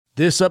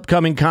This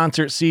upcoming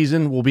concert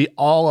season will be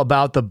all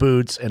about the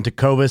boots, and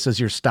Tecovas is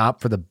your stop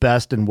for the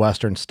best in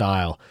Western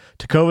style.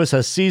 Tecovas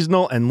has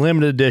seasonal and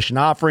limited edition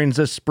offerings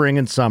this spring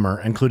and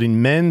summer,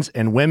 including men's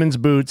and women's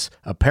boots,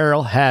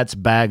 apparel, hats,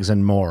 bags,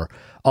 and more.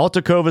 All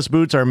Tecovas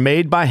boots are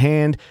made by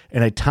hand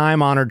in a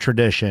time-honored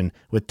tradition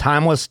with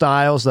timeless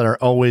styles that are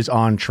always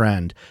on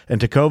trend. And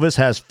Tecovas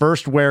has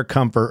first wear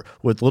comfort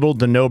with little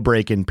to no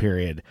break-in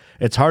period.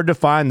 It's hard to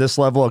find this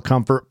level of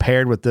comfort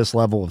paired with this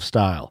level of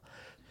style.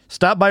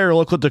 Stop by your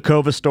local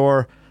Tecovas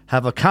store,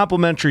 have a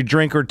complimentary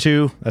drink or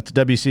two, that's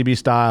WCB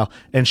style,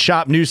 and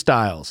shop new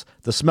styles.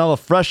 The smell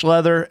of fresh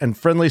leather and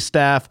friendly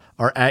staff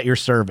are at your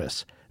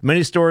service.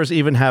 Many stores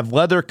even have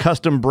leather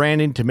custom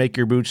branding to make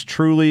your boots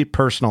truly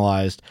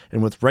personalized.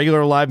 And with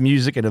regular live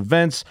music and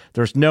events,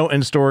 there's no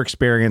in-store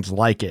experience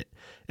like it.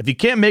 If you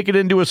can't make it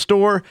into a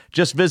store,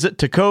 just visit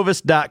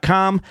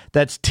tecovas.com.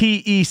 That's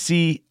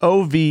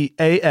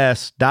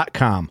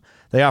TECOVAS.com.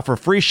 They offer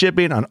free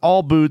shipping on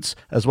all boots,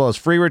 as well as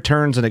free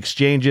returns and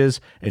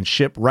exchanges, and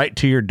ship right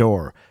to your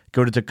door.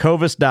 Go to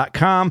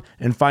tecovas.com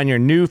and find your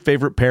new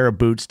favorite pair of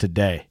boots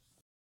today.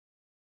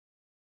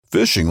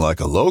 Fishing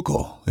like a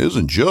local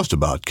isn't just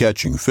about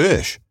catching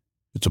fish.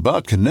 It's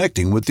about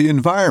connecting with the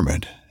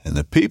environment and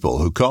the people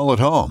who call it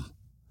home.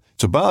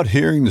 It's about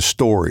hearing the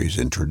stories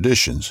and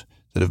traditions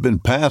that have been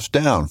passed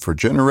down for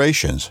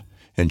generations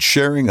and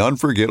sharing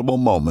unforgettable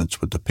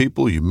moments with the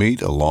people you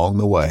meet along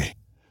the way.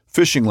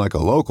 Fishing like a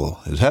local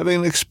is having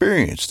an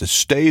experience that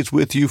stays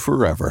with you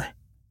forever.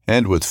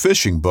 And with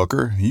Fishing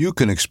Booker, you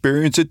can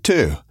experience it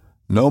too,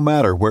 no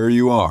matter where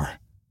you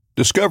are.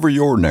 Discover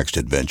your next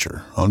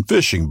adventure on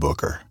Fishing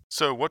Booker.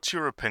 So what's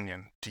your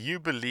opinion? Do you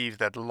believe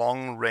that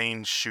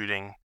long-range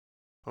shooting,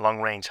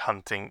 long-range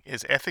hunting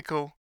is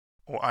ethical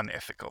or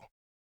unethical?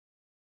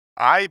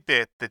 I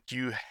bet that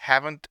you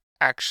haven't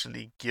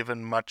actually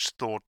given much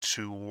thought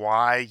to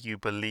why you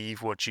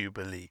believe what you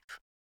believe.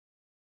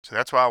 So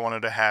that's why I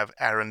wanted to have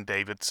Aaron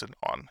Davidson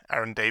on.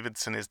 Aaron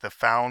Davidson is the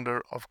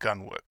founder of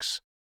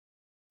Gunworks.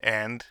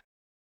 And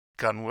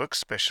Gunworks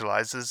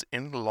specializes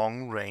in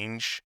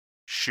long-range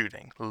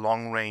shooting,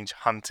 long-range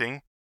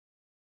hunting,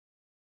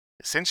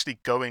 essentially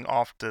going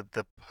after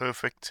the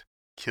perfect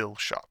kill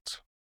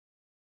shot.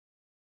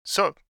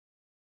 So,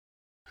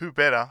 who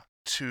better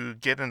to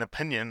get an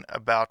opinion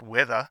about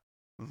whether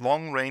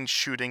long-range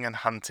shooting and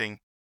hunting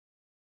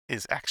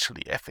is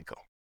actually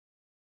ethical?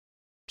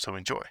 So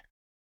enjoy.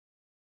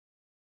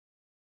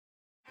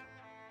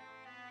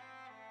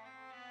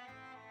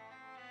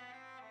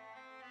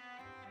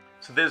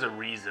 So there's a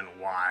reason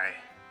why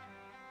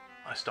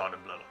I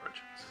started Blood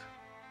Origins.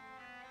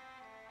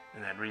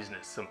 And that reason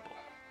is simple.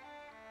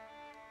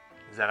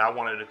 Is that I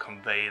wanted to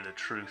convey the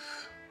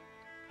truth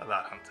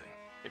about hunting.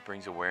 It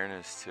brings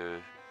awareness to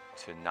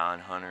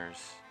non-hunters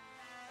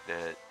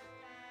that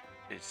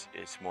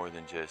it's more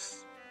than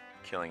just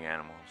killing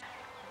animals.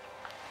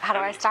 How do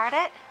I start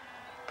it?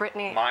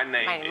 Brittany. My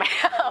name is...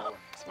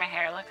 Does my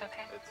hair look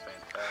okay? It's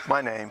fantastic.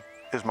 My name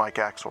is Mike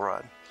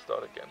Axelrod.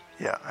 Start again.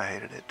 Yeah, I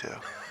hated it too.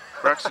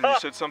 Braxton, you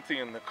said something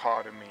in the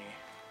car to me.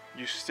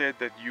 You said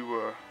that you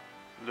were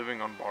living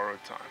on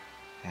borrowed time.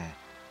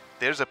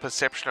 There's a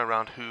perception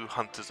around who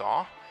hunters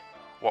are,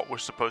 what we're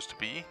supposed to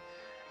be,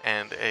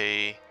 and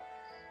a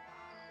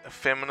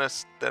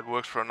feminist that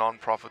works for a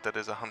non-profit that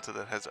is a hunter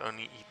that has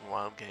only eaten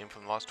wild game for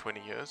the last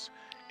 20 years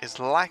is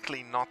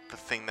likely not the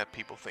thing that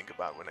people think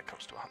about when it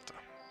comes to a hunter.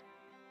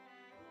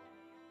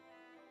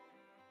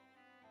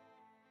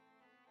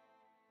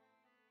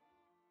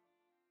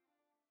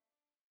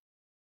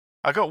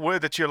 I got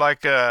word that you're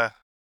like I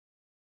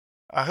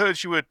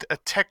heard you were a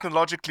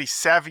technologically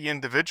savvy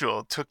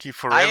individual. It took you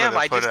forever. I am.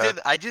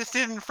 To I just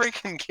didn't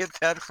freaking get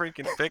that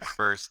freaking fix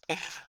first.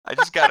 I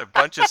just got a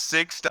bunch of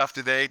SIG stuff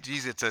today.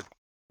 Jeez, it's a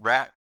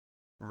rat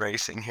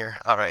racing here.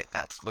 All right,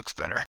 that looks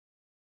better.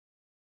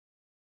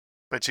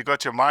 But you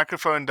got your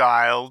microphone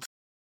dialed.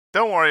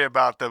 Don't worry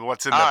about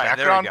what's in the All right,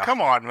 there we background. go. Come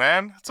on,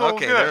 man. It's all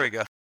Okay, good. there we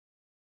go.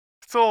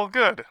 It's all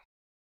good.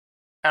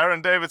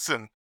 Aaron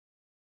Davidson,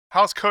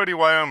 how's Cody,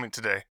 Wyoming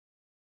today?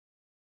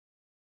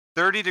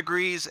 30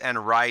 degrees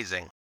and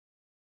rising.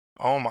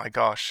 Oh my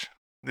gosh.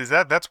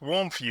 That's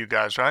warm for you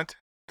guys, right?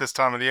 This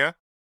time of the year?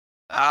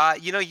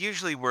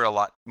 Usually we're a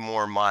lot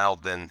more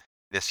mild than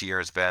this year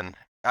has been.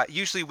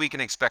 Usually we can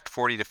expect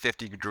 40 to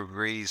 50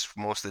 degrees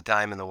most of the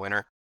time in the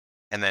winter,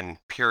 and then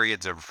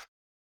periods of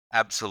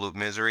absolute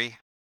misery.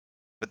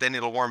 But then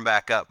it'll warm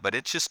back up. But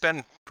it's just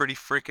been pretty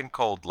freaking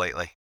cold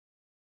lately.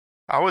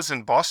 I was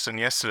in Boston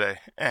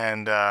yesterday,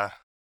 and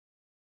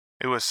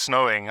it was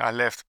snowing. I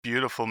left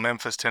beautiful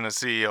Memphis,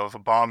 Tennessee, of a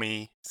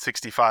balmy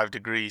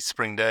 65-degree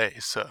spring day.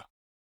 So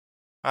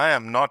I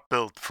am not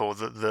built for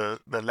the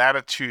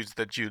latitudes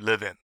that you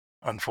live in,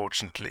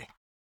 unfortunately.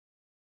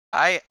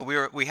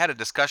 We had a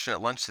discussion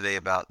at lunch today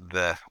about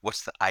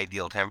what's the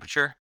ideal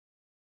temperature,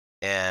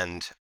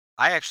 and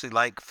I actually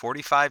like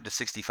 45 to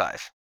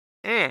 65.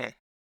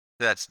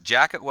 That's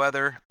jacket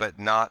weather, but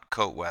not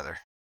coat weather.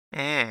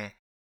 I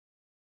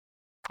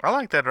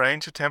like that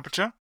range of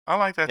temperature. I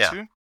like that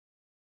too.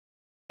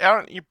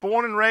 Aaron, you're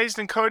born and raised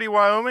in Cody,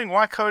 Wyoming.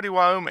 Why Cody,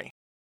 Wyoming?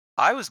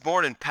 I was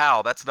born in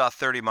Powell. That's about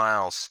 30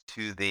 miles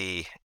to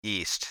the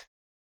east.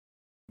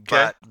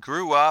 Okay. But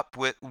grew up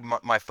with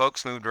my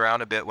folks moved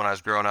around a bit when I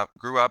was growing up.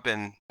 Grew up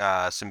in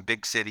some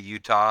big city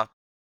Utah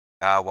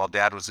while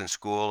Dad was in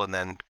school, and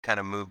then kind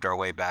of moved our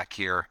way back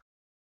here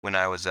when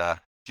I was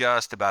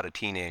just about a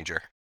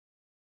teenager.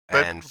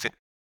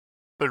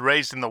 But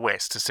raised in the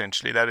West,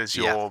 essentially. That is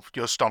your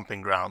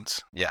stomping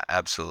grounds. Yeah,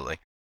 absolutely.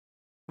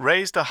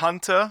 Raised a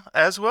hunter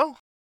as well?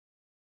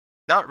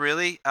 Not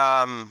really.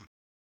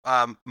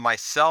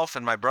 Myself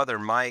and my brother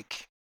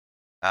Mike,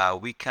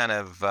 we kind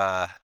of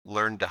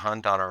learned to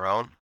hunt on our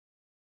own.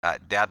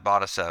 Dad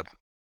bought us a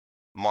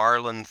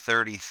Marlin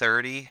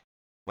 30-30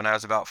 when I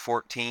was about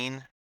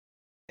 14,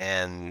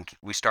 and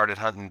we started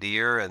hunting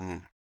deer,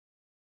 and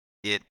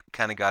it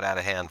kind of got out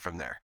of hand from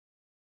there.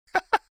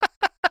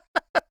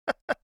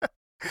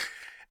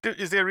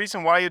 Is there a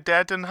reason why your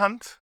dad didn't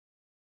hunt?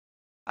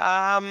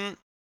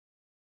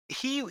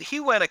 He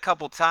went a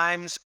couple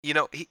times. You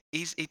know,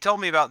 he told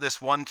me about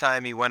this one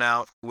time he went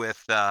out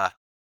with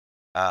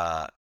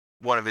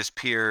one of his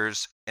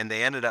peers, and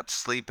they ended up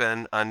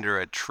sleeping under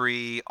a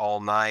tree all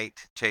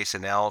night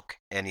chasing elk.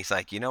 And he's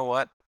like, you know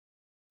what?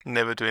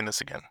 Never doing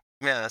this again.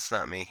 Yeah, that's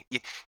not me.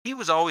 He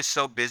was always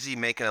so busy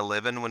making a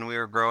living when we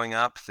were growing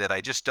up that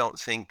I just don't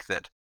think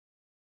that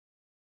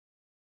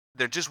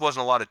there just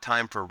wasn't a lot of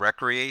time for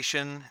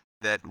recreation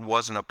that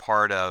wasn't a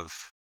part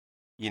of,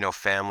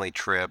 family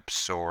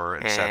trips or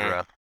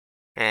etc.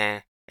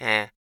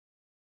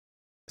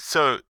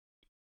 So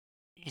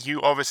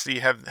you obviously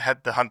have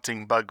had the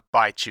hunting bug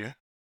bite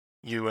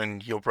you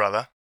and your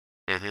brother.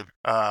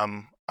 Mm-hmm.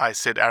 I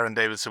said Aaron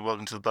Davidson,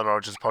 welcome to the Blood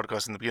Origins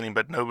podcast in the beginning,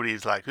 but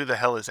nobody's like, who the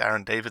hell is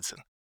Aaron Davidson?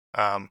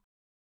 Aaron,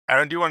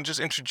 do you want to just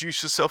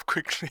introduce yourself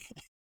quickly?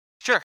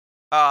 Sure.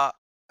 I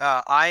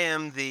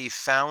am the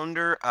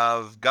founder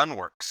of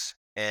Gunworks,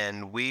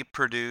 and we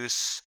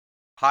produce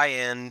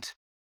high-end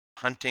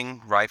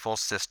hunting rifle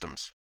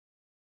systems.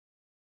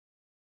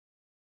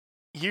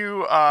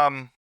 You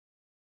have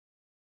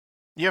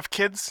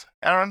kids,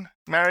 Aaron?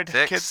 Married?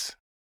 Kids?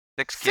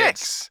 Six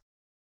kids.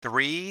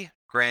 3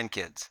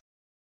 grandkids.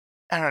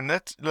 Aaron,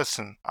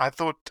 listen, I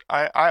thought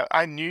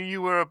I knew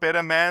you were a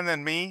better man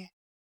than me,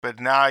 but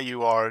now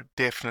you are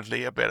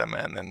definitely a better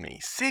man than me.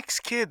 6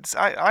 kids.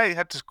 I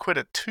had to quit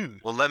at 2.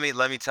 Well, let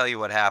me tell you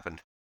what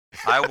happened.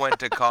 I went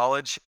to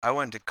college.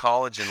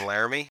 In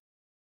Laramie.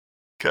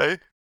 Okay.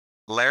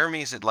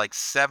 Laramie's at like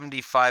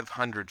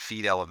 7,500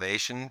 feet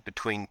elevation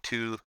between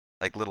 2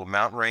 like little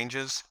mountain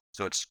ranges.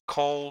 So it's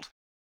cold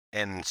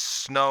and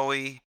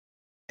snowy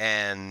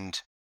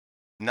and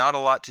not a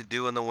lot to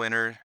do in the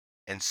winter.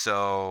 And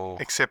so...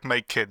 Except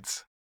make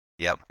kids.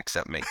 Yep,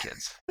 except make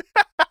kids.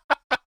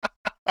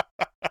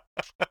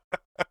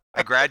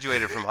 I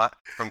graduated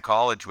from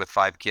college with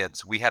 5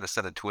 kids. We had a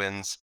set of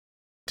twins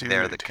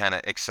there that kind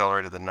of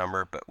accelerated the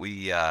number, but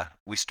we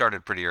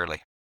started pretty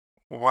early.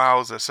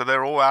 Wowza. So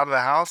they're all out of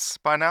the house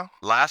by now?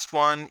 Last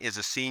one is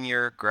a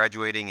senior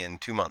graduating in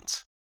 2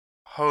 months.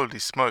 Holy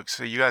smokes.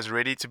 So you guys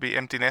ready to be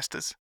empty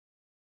nesters?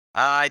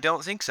 I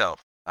don't think so.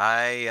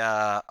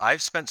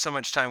 I've spent so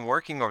much time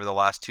working over the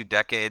last 2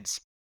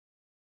 decades.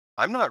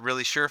 I'm not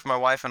really sure if my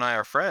wife and I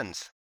are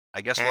friends.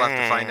 I guess we'll have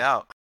to find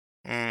out.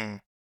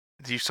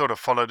 You sort of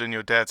followed in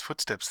your dad's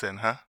footsteps then,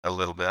 huh? A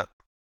little bit.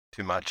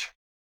 Too much.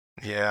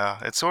 Yeah,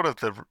 it's sort of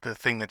the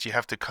thing that you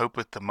have to cope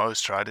with the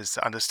most, right, is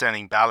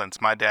understanding balance.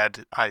 My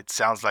dad, it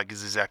sounds like,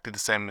 is exactly the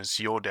same as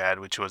your dad,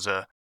 which was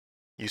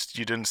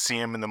you didn't see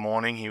him in the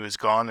morning, he was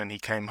gone, and he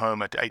came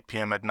home at 8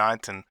 p.m. at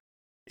night, and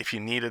if you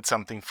needed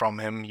something from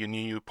him, you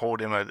knew you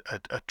poured him a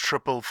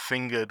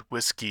triple-fingered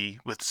whiskey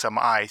with some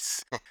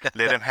ice,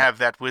 let him have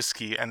that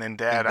whiskey, and then,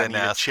 Dad, I need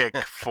a check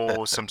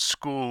for some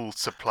school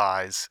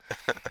supplies,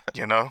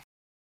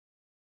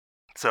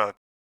 So,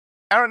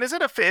 Aaron, is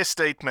it a fair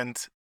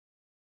statement?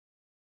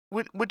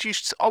 Would you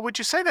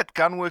say that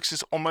Gunworks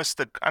is almost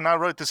and I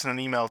wrote this in an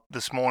email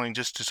this morning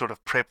just to sort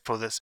of prep for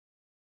this.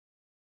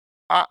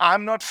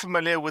 I'm not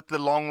familiar with the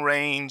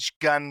long-range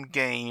gun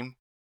game,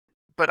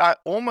 but I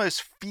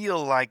almost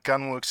feel like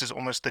Gunworks is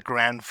almost the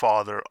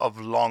grandfather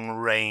of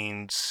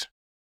long-range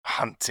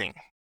hunting.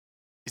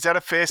 Is that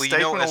a fair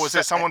statement, or was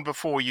there someone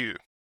before you?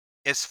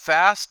 As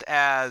fast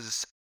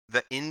as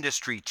the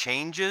industry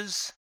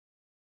changes,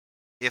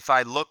 if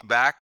I look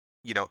back,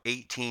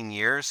 18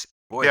 years,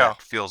 boy,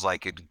 that feels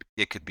like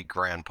it could be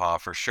grandpa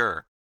for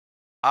sure.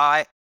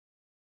 I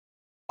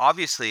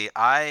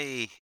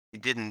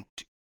didn't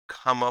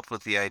come up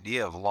with the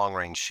idea of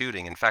long-range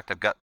shooting. In fact, I've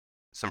got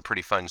some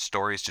pretty fun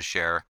stories to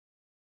share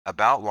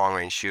about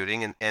long-range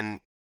shooting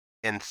and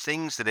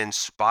things that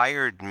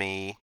inspired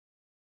me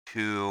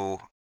to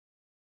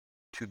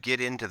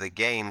get into the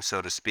game,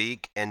 so to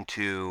speak, and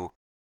to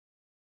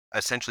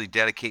essentially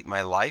dedicate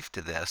my life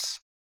to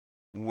this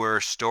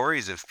were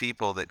stories of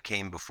people that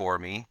came before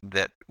me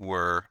that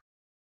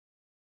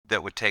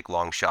would take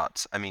long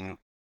shots. I mean,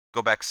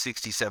 go back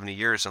 60, 70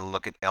 years and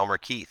look at Elmer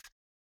Keith.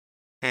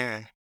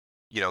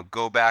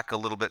 Go back a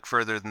little bit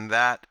further than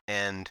that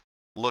and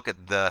look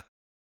at the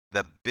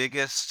the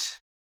biggest,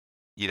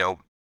 you know,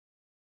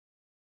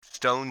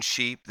 stone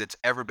sheep that's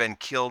ever been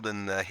killed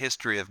in the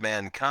history of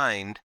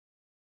mankind,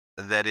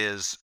 that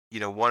is,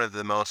 one of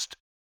the most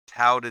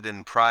touted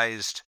and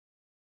prized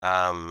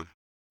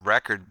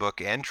record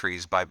book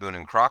entries by Boone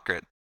and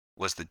Crockett,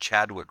 was the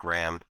Chadwick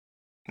ram.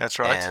 That's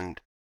right.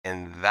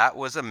 And that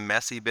was a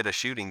messy bit of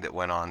shooting that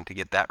went on to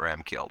get that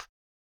ram killed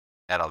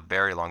at a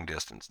very long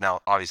distance.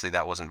 Now, obviously,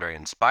 that wasn't very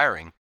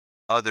inspiring,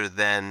 other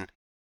than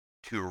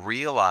to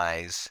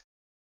realize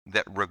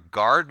that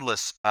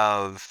regardless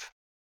of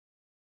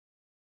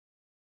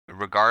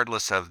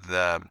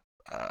the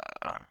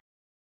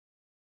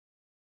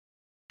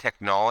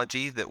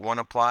technology that one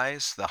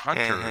applies, the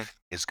hunter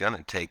is going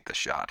to take the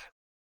shot.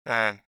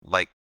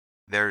 Like,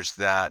 there's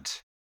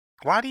that.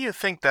 Why do you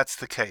think that's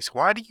the case?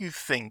 Why do you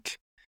think?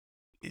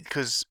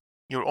 Because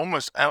you're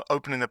almost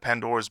opening the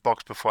Pandora's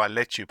box before I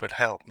let you, but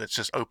hell, let's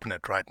just open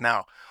it right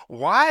now.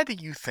 Why do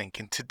you think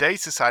in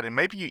today's society,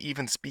 maybe you're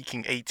even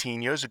speaking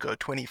 18 years ago,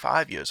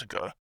 25 years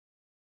ago,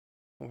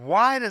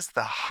 why does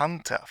the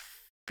hunter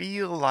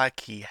feel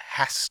like he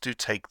has to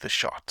take the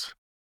shot?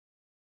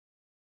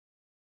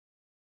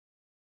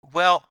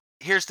 Well,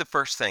 here's the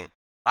first thing.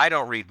 I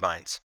don't read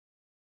minds.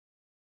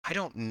 I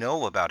don't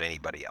know about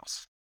anybody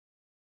else.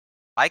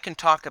 I can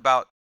talk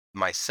about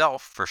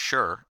myself for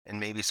sure, and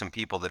maybe some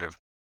people that have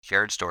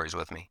shared stories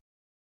with me.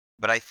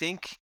 But I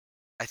think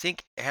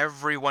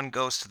everyone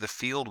goes to the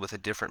field with a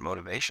different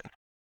motivation.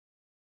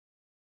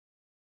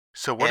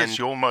 So what is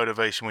your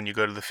motivation when you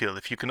go to the field?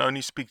 If you can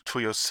only speak for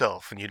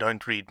yourself and you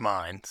don't read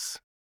minds.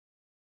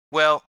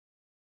 Well,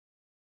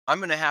 I'm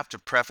going to have to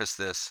preface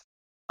this.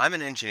 I'm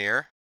an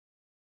engineer.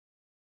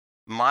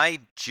 My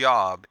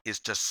job is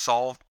to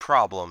solve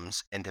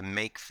problems and to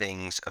make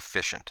things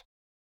efficient.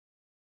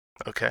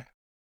 Okay.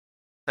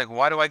 Like,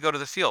 why do I go to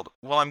the field?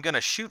 Well, I'm going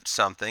to shoot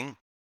something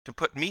to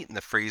put meat in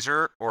the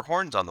freezer or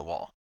horns on the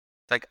wall.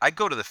 Like, I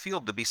go to the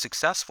field to be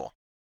successful.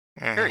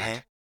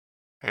 Period.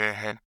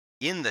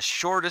 In the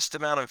shortest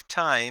amount of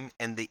time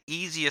and the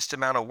easiest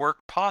amount of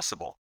work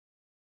possible.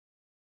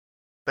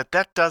 But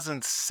that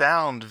doesn't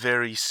sound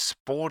very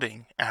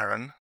sporting,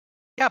 Aaron.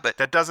 Yeah, but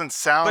that doesn't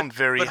sound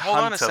very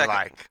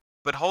hunter-like.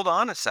 But hold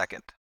on a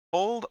second.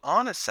 Hold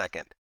on a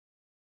second.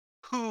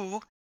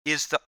 Who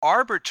is the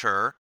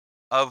arbiter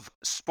of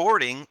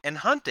sporting and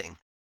hunting?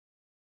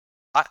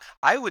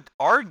 I would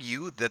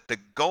argue that the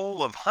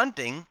goal of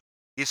hunting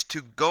is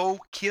to go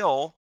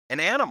kill an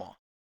animal.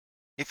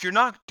 If you're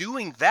not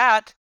doing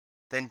that,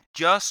 then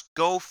just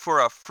go for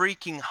a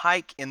freaking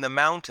hike in the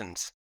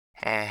mountains.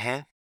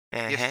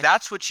 If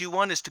that's what you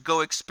want, is to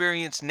go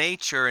experience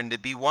nature and to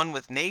be one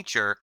with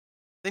nature,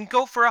 then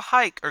go for a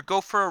hike or go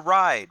for a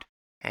ride.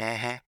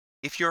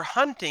 If you're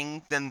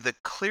hunting, then the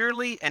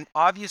clearly and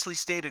obviously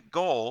stated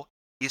goal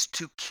is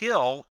to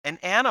kill an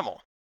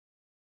animal.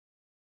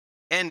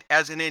 And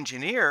as an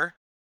engineer,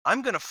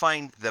 I'm going to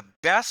find the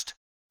best,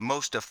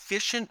 most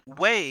efficient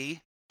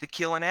way to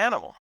kill an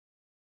animal.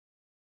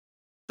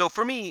 So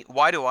for me,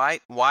 why do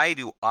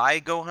I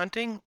go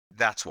hunting?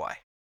 That's why.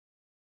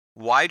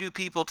 Why do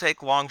people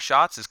take long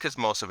shots? Is because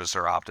most of us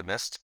are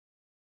optimists.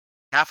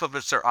 Half of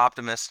us are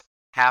optimists,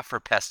 half are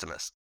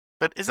pessimists.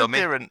 But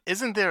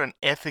isn't there an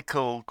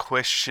ethical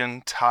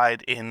question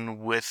tied in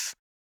with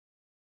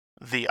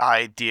the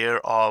idea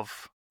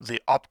of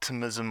the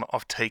optimism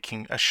of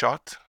taking a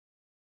shot?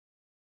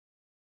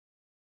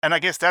 And I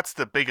guess that's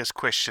the biggest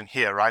question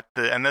here, right?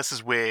 And this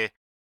is where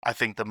I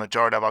think the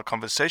majority of our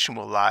conversation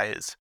will lie,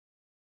 is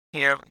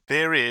here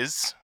there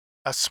is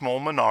a small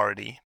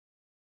minority,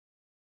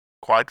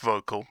 quite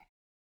vocal,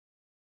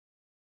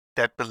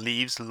 that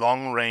believes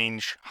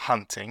long-range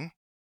hunting,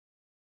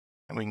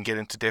 and we can get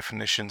into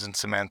definitions and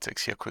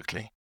semantics here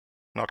quickly.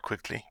 Not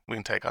quickly, we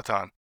can take our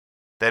time.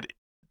 That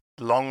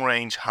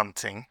long-range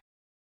hunting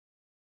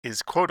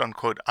is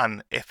quote-unquote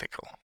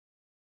unethical.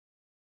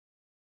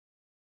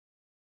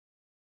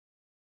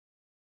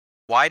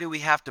 Why do we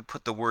have to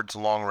put the words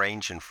long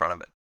range in front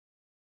of it?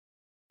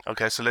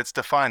 Okay, so let's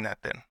define that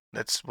then.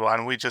 Why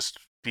don't we just,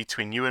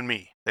 between you and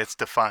me, let's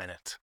define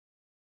it.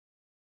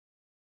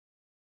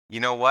 You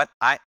know what?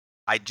 I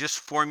just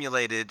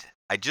formulated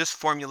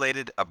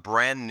a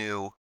brand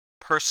new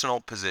personal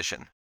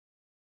position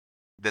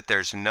that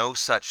there's no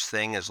such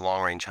thing as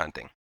long range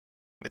hunting.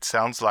 It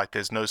sounds like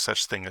there's no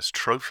such thing as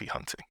trophy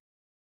hunting.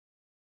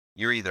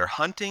 You're either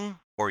hunting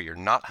or you're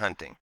not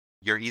hunting.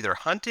 You're either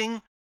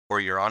hunting or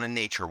you're on a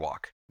nature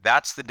walk.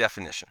 That's the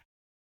definition.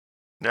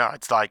 Yeah,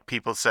 it's like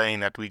people saying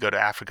that we go to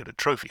Africa to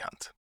trophy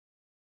hunt.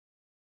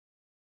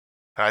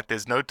 Right?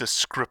 There's no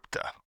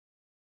descriptor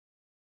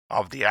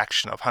of the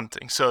action of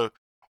hunting. So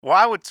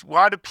why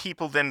do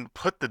people then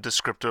put the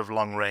descriptor of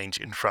long range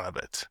in front of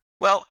it?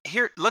 Well,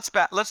 here let's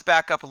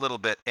back up a little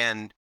bit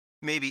and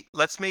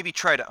let's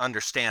try to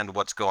understand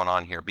what's going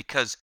on here,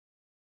 because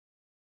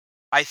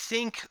I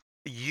think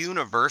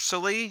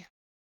universally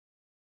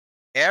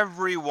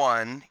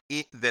everyone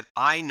that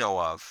I know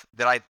of,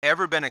 that I've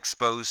ever been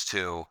exposed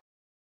to,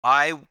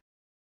 I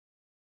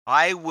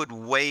would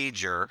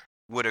wager,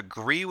 would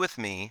agree with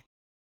me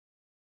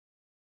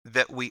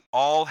that we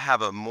all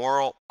have a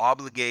moral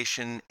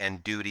obligation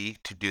and duty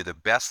to do the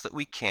best that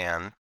we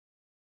can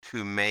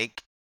to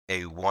make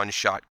a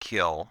one-shot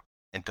kill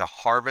and to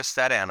harvest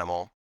that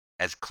animal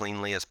as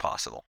cleanly as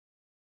possible.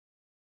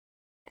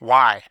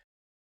 Why?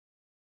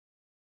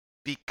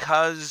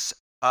 Because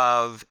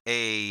of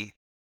I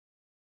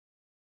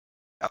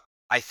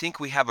think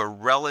we have a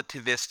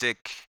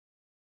relativistic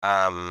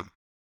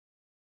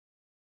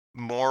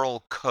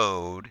moral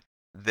code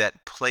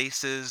that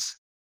places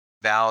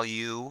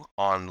value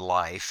on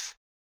life.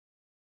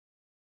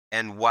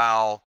 And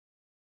while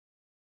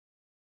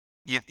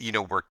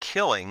we're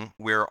killing,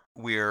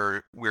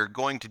 we're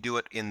going to do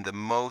it in the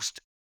most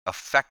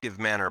effective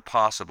manner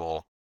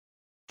possible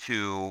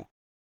to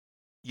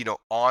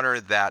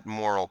honor that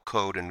moral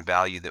code and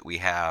value that we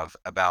have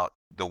about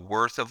the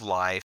worth of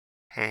life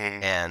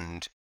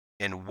and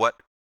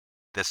what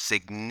the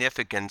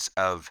significance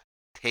of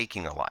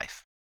taking a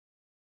life.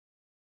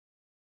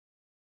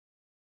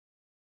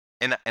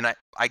 And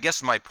I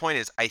guess my point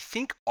is, I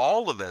think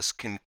all of us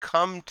can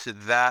come to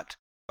that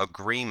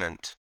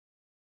agreement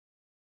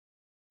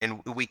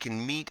and we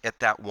can meet at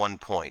that one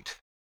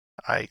point.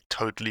 I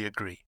totally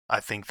agree. I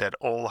think that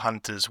all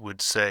hunters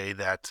would say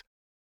that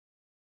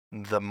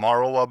the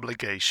moral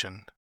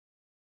obligation,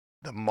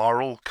 the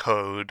moral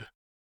code,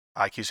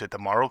 like you said, the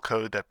moral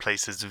code that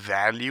places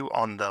value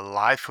on the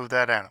life of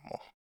that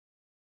animal,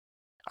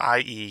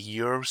 i.e.,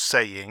 you're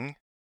saying,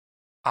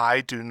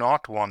 I do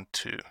not want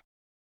to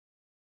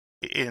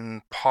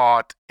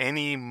impart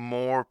any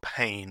more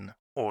pain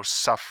or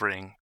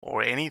suffering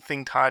or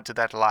anything tied to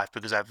that life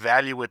because I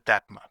value it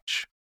that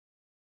much.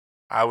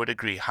 I would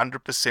agree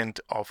 100%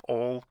 of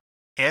all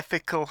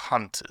ethical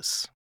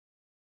hunters,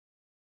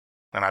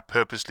 and I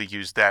purposely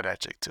use that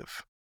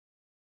adjective,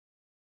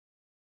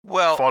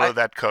 follow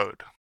that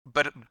code.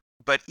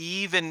 But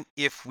even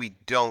if we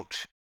don't,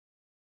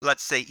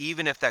 let's say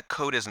even if that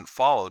code isn't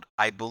followed,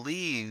 I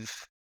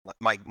believe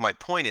my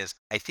point is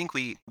I think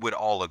we would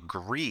all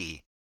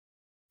agree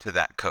to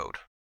that code.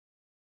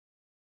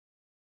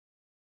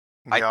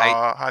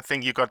 Yeah, I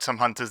think you got some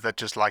hunters that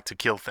just like to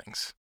kill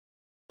things.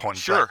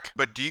 Point blank.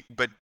 But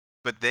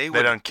they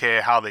don't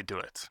care how they do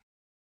it.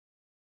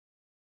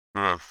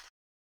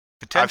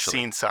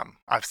 Potentially.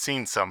 I've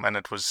seen some, and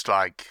it was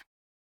like,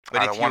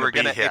 but I don't want to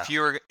be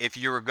here. if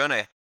you were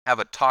gonna have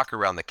a talk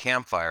around the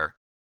campfire,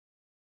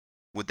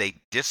 would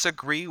they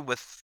disagree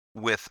with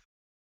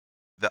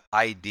the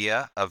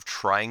idea of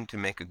trying to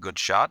make a good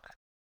shot?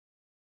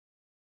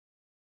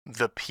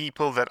 The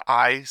people that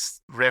I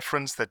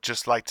reference that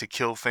just like to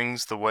kill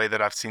things the way that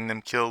I've seen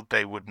them killed,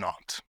 they would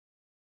not.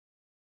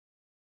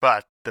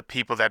 But the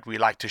people that we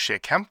like to share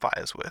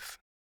campfires with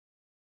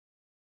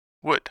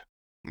would.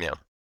 Yeah.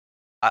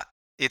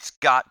 It's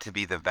got to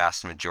be the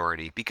vast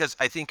majority because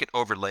I think it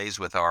overlays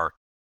with our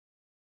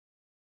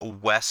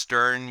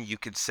Western, you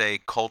could say,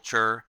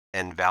 culture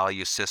and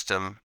value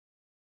system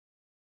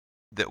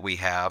that we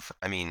have.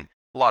 I mean,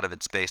 a lot of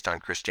it's based on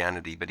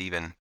Christianity, but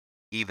even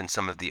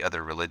some of the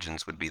other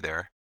religions would be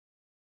there.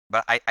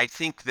 But I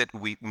think that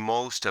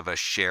most of us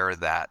share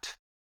that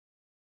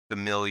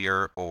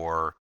familiar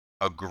or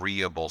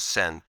agreeable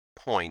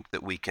point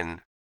that we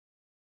can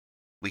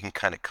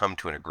kind of come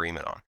to an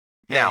agreement on.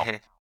 Now,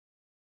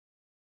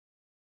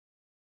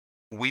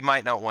 we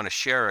might not want to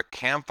share a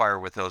campfire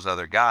with those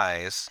other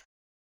guys,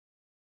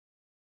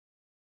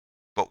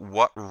 but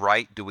what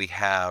right do we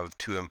have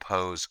to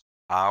impose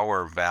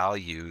our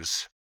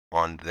values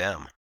on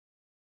them?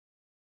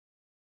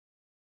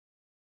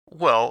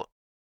 Well,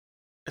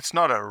 it's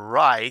not a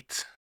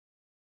right,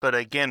 but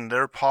again,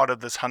 they're part of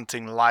this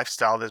hunting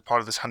lifestyle. They're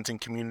part of this hunting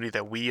community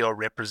that we are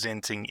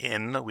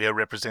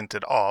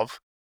represented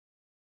of.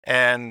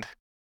 And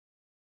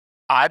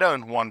I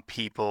don't want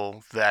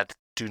people that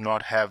do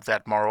not have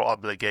that moral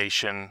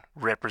obligation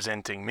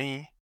representing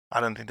me.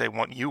 I don't think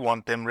you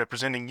want them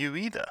representing you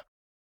either,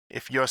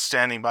 if you're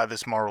standing by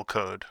this moral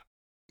code.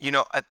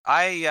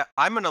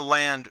 I'm going to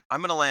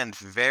land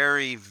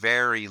very,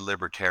 very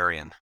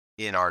libertarian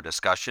in our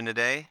discussion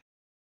today.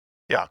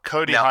 Yeah,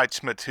 Cody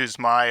Heitschmidt, who's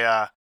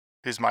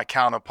my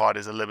counterpart,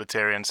 is a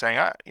libertarian, saying,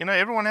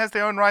 everyone has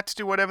their own right to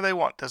do whatever they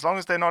want, as long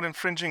as they're not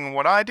infringing on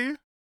what I do.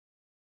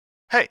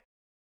 Hey,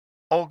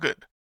 all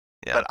good.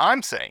 Yeah. But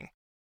I'm saying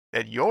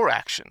that your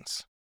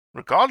actions,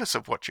 regardless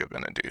of what you're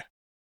going to do,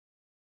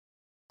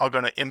 are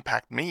going to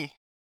impact me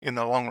in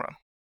the long run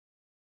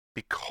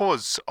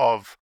because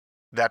of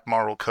that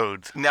moral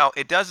code. Now,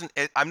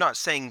 I'm not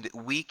saying that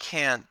we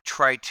can't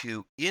try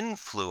to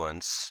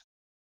influence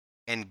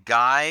and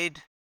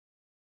guide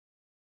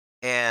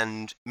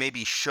and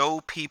maybe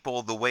show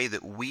people the way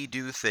that we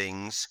do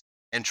things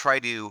and try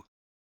to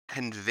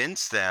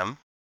convince them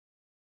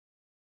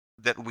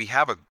that we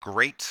have a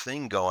great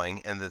thing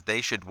going and that they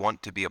should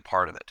want to be a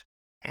part of it.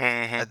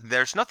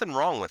 There's nothing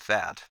wrong with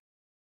that.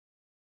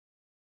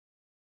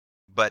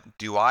 But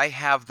do I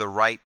have the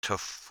right to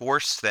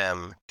force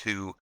them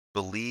to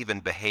believe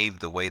and behave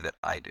the way that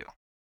I do?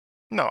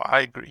 No,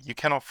 I agree. You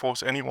cannot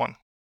force anyone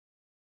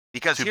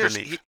because to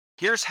believe.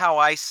 Here's how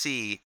I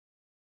see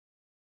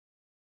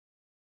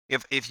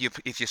if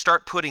you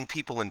start putting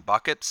people in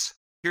buckets,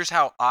 here's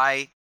how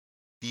I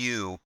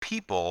view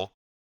people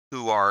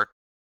who are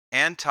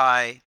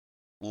anti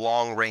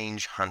long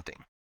range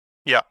hunting.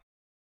 Yeah.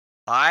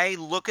 I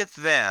look at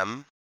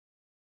them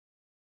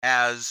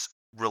as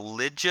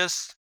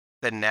religious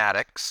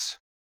fanatics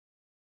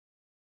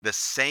the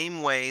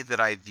same way that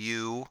I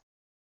view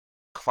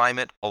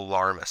climate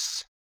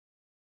alarmists.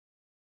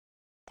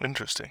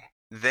 Interesting.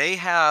 They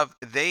have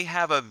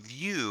a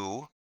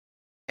view,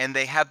 and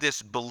they have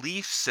this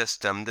belief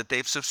system that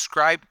they've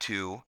subscribed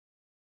to,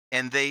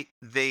 and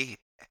they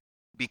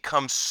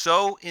become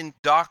so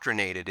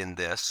indoctrinated in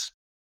this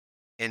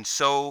and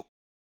so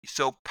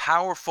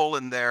powerful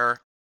in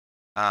their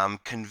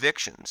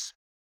convictions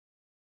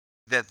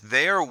that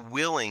they're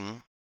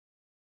willing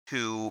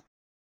to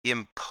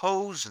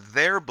impose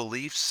their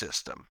belief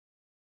system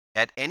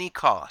at any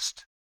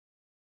cost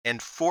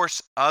and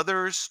force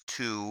others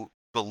to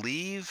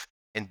believe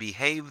and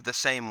behave the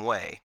same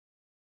way,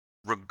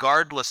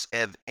 regardless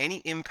of any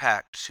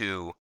impact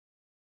to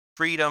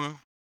freedom,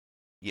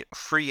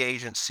 free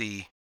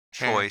agency,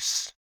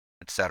 choice,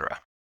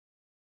 etc.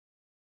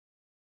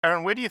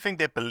 Aaron, where do you think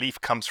their belief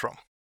comes from?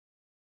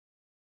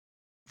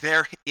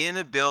 Their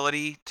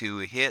inability to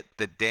hit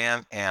the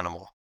damn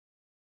animal.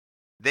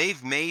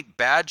 They've made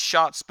bad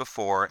shots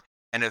before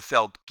and have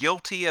felt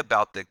guilty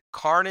about the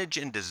carnage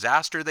and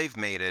disaster they've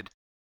made it,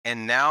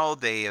 and now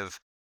they've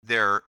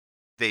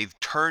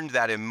turned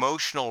that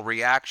emotional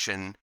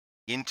reaction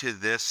into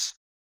this,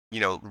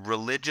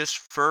 religious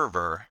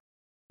fervor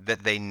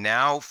that they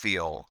now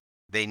feel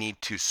they need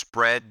to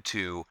spread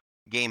to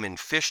game and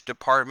fish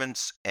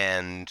departments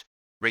and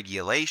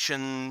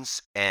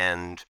regulations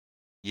and,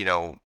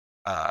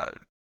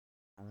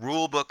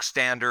 rule book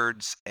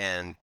standards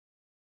and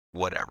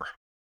whatever.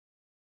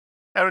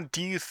 Aaron,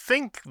 do you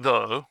think,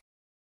 though,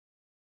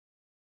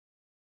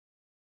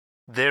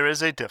 there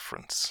is a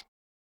difference?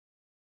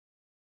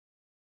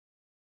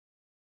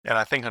 And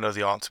I think I know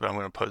the answer, but I'm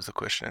going to pose the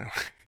question.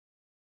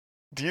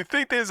 Do you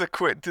think there's a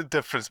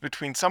difference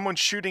between someone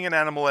shooting an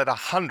animal at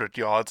 100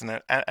 yards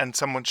and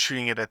someone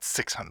shooting it at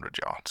 600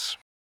 yards?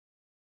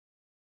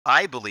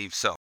 I believe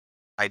so.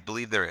 I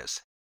believe there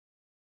is.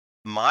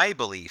 My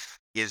belief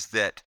is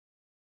that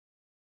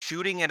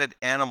shooting at an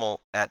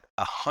animal at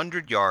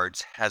 100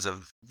 yards has a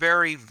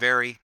very,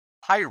 very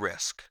high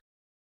risk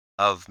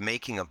of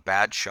making a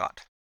bad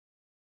shot.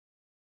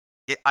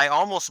 I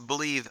almost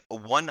believe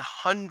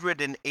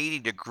 180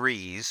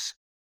 degrees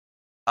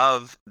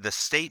of the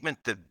statement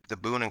that the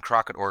Boone and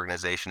Crockett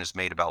organization has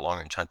made about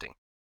long-range hunting.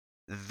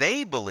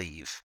 They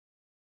believe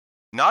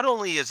not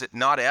only is it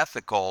not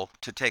ethical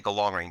to take a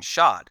long-range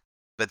shot,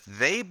 but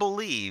they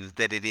believe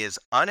that it is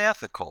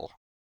unethical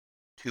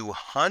to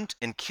hunt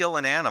and kill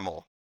an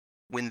animal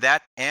when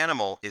that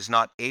animal is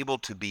not able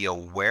to be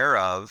aware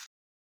of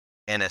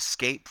and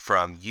escape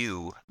from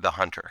you, the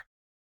hunter.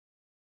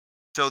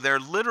 So they're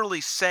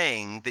literally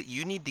saying that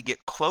you need to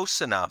get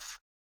close enough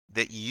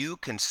that you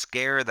can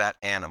scare that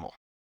animal.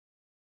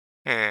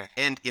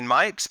 And in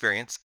my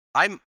experience,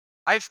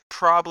 I've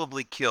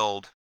probably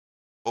killed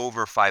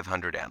over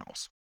 500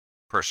 animals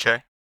personally.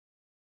 Okay.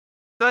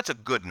 So that's a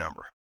good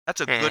number.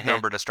 That's a good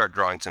number to start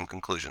drawing some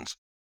conclusions.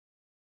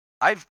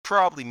 I've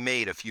probably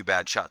made a few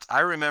bad shots. I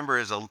remember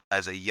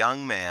as a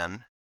young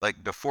man,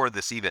 like before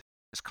this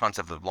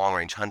concept of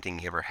long-range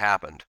hunting ever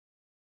happened,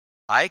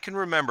 I can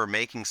remember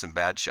making some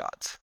bad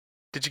shots.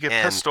 Did you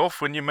get pissed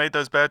off when you made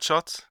those bad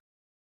shots?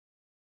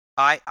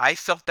 I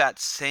felt that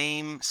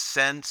same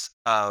sense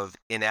of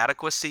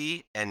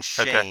inadequacy and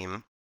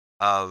shame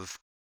of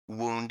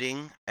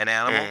wounding an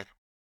animal,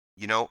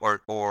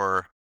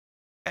 or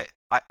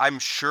I'm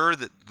sure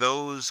that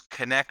those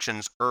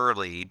connections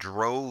early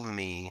drove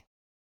me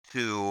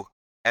to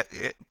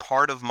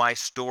part of my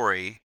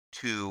story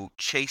to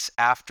chase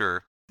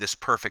after this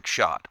perfect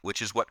shot,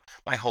 which is what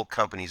my whole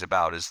company's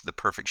about, is the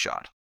perfect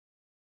shot.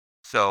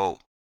 So,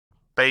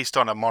 based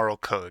on a moral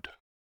code.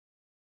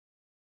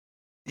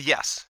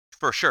 Yes,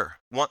 for sure.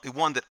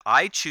 One that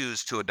I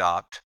choose to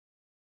adopt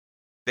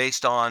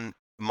based on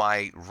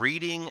my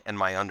reading and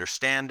my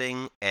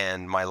understanding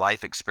and my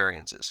life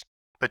experiences.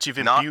 But you've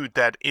imbued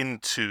that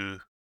into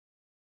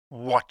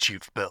what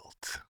you've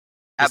built.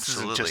 This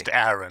isn't just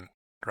Aaron,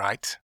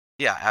 right?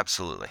 Yeah,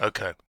 absolutely.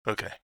 Okay.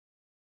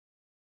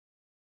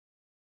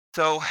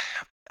 So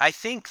I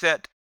think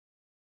that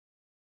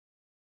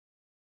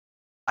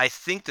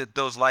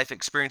those life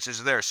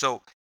experiences are there.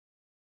 So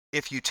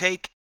if you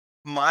take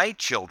my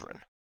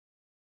children,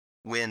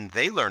 when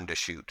they learn to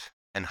shoot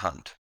and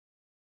hunt,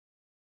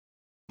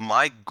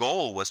 my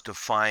goal was to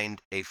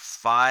find a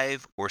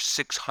 500 or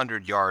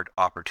 600 yard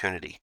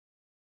opportunity.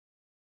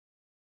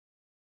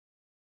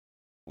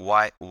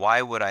 Why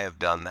would I have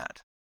done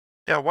that?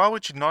 Yeah, why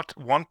would you not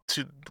want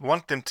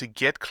them to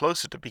get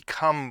closer, to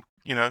become,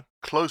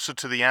 closer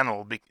to the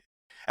animal?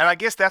 And I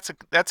guess that's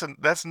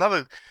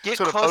another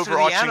sort of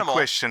overarching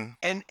question.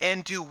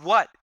 And do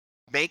what?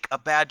 Make a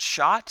bad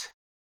shot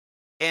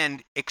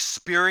and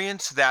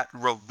experience that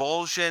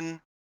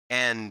revulsion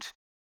and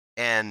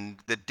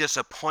the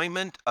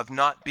disappointment of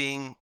not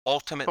being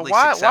ultimately But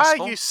why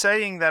successful. are you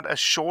saying that a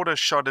shorter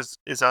shot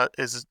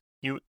is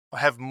you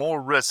have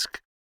more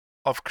risk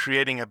of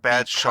creating a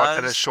bad shot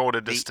at a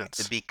shorter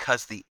distance?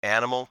 Because the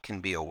animal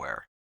can be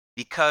aware.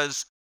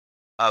 Because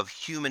of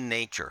human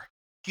nature.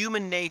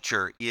 Human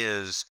nature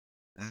is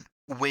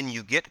when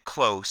you get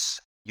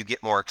close, you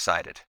get more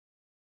excited.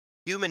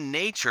 Human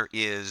nature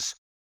is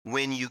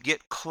when you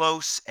get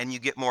close and you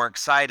get more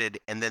excited,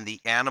 and then the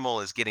animal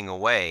is getting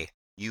away,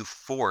 you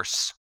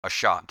force a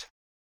shot.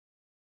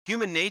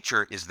 Human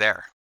nature is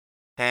there.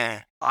 Eh.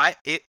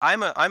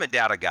 I'm a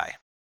data guy.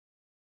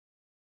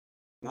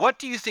 What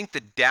do you think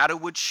the data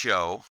would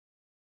show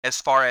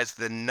as far as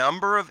the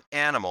number of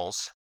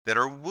animals that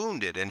are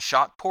wounded and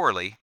shot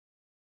poorly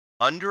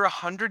under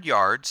 100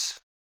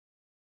 yards,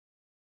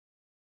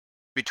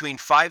 between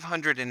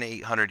 500 and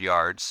 800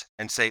 yards,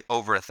 and say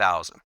over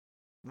 1,000?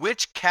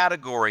 Which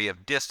category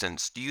of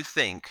distance do you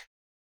think,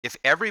 if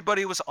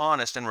everybody was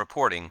honest and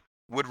reporting,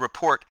 would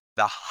report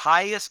the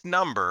highest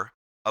number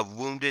of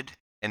wounded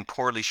and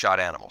poorly shot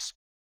animals?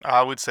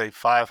 I would say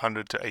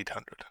 500 to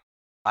 800.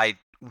 I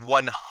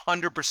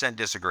 100%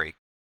 disagree.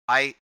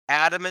 I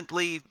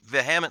adamantly,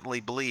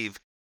 vehemently believe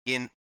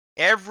in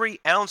every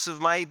ounce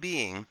of my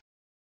being,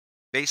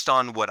 based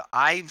on what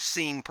I've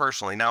seen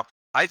personally. Now,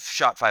 I've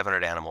shot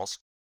 500 animals.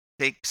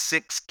 Take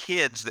 6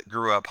 kids that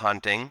grew up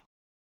hunting,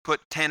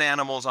 put 10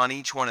 animals on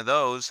each one of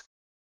those,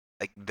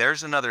 like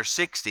there's another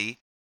 60.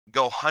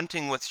 Go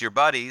hunting with your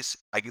buddies,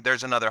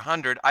 there's another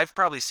 100. I've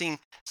probably seen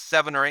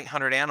 700 or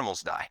 800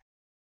 animals die.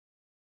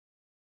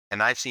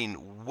 And I've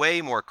seen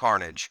way more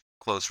carnage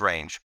close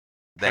range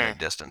than at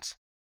distance.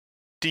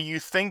 Do you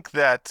think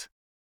that,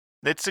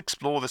 let's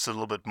explore this a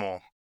little bit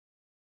more.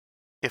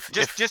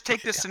 Just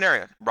take this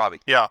scenario, Robbie.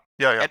 Yeah.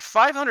 At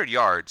 500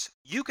 yards,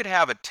 you could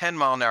have a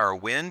 10-mile-an-hour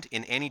wind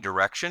in any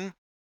direction,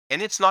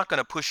 and it's not going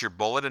to push your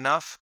bullet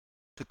enough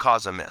to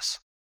cause a miss.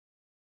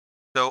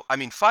 So, I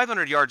mean,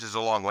 500 yards is a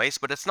long ways,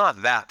 but it's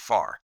not that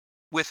far.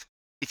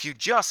 If you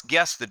just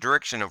guess the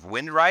direction of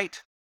wind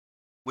right,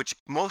 which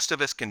most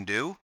of us can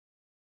do,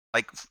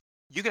 like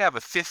you could have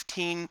a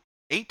 15,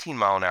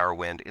 18-mile-an-hour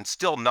wind and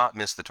still not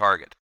miss the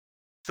target.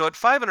 So at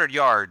 500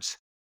 yards,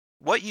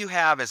 what you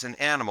have is an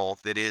animal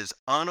that is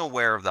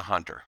unaware of the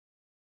hunter,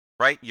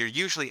 right? You're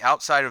usually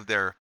outside of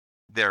their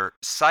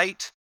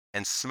sight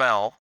and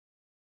smell,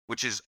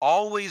 which is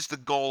always the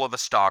goal of a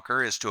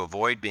stalker, is to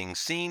avoid being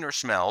seen or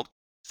smelled.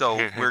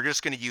 So we're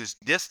just going to use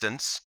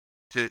distance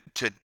to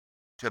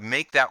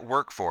make that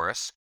work for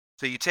us.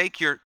 So you take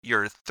your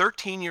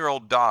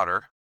 13-year-old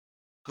daughter,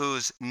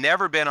 who's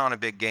never been on a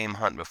big game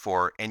hunt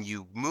before, and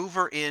you move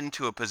her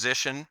into a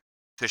position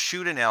to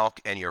shoot an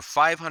elk, and you're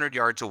 500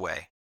 yards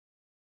away.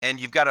 And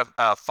you've got a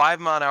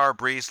 5-mile-an-hour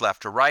breeze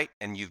left to right,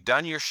 and you've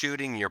done your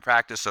shooting and your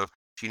practice, so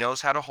she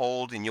knows how to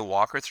hold, and you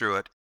walk her through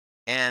it.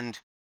 And,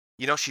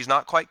 she's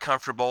not quite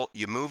comfortable.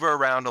 You move her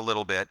around a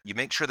little bit. You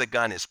make sure the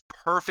gun is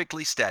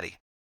perfectly steady,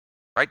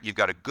 right? You've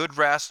got a good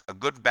rest, a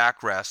good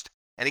back rest.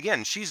 And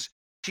again, she's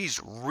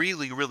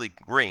really, really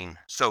green.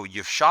 So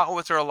you've shot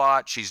with her a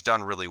lot. She's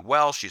done really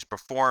well. She's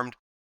performed.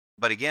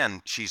 But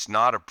again, she's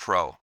not a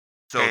pro.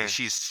 So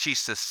she's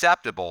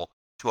susceptible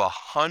to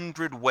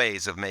 100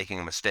 ways of making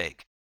a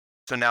mistake.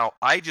 So now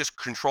I just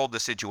controlled the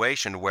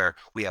situation where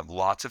we have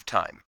lots of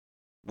time,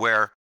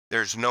 where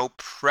there's no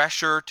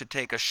pressure to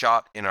take a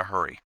shot in a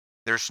hurry.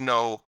 There's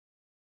no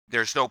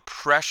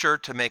pressure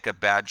to make a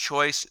bad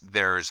choice.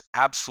 There's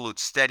absolute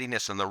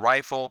steadiness in the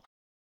rifle.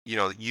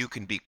 You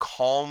can be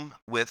calm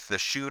with the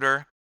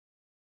shooter.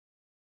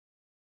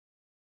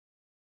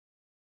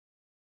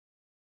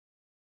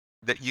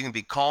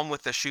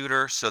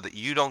 So that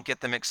you don't get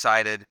them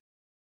excited.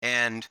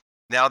 And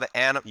now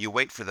you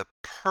wait for the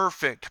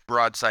perfect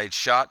broadside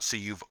shot, so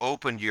you've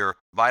opened your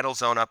vital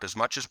zone up as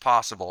much as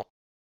possible,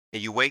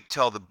 and you wait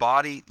till the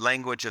body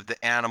language of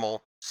the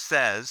animal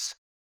says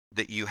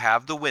that you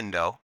have the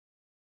window,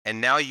 and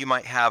now you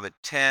might have a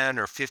 10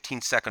 or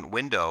 15-second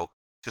window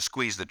to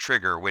squeeze the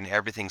trigger when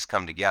everything's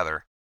come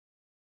together,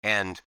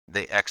 and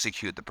they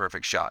execute the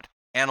perfect shot.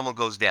 Animal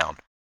goes down,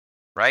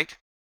 right?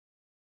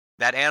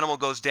 That animal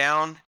goes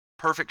down,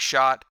 perfect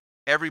shot,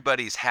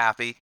 everybody's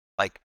happy.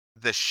 Like,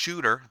 the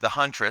shooter, the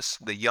huntress,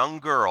 the young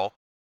girl,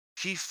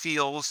 she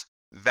feels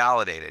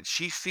validated.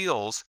 She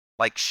feels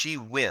like she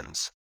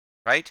wins,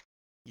 right?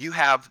 You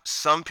have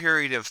some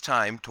period of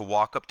time to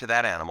walk up to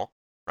that animal,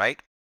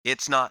 right?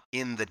 It's not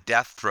in the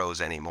death throes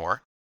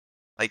anymore.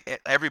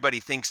 Like, everybody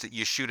thinks that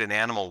you shoot an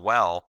animal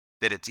well,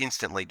 that it's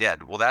instantly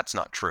dead. Well, that's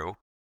not true.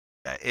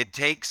 It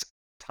takes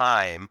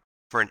time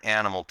for an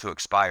animal to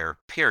expire,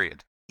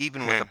 period,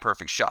 even with a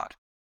perfect shot.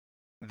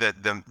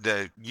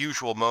 The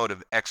usual mode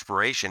of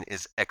expiration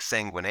is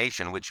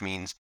exsanguination, which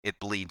means it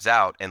bleeds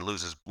out and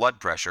loses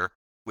blood pressure,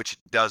 which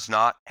does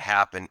not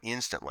happen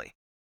instantly.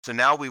 So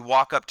now we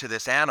walk up to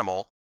this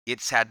animal,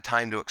 it's had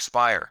time to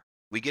expire.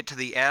 We get to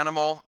the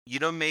animal,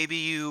 maybe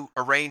you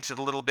arrange it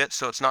a little bit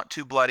so it's not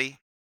too bloody,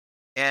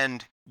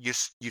 and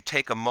you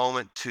take a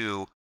moment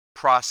to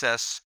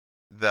process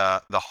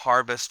the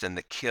harvest and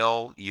the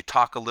kill. You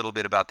talk a little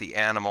bit about the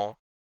animal,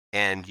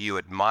 and you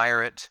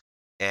admire it.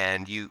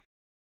 and you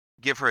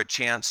give her a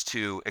chance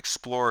to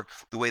explore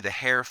the way the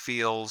hair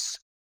feels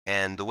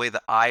and the way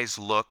the eyes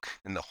look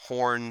and the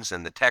horns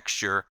and the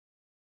texture,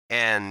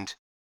 and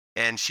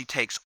she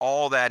takes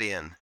all that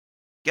in.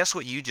 Guess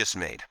what you just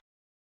made?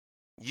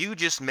 You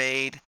just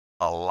made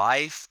a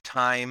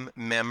lifetime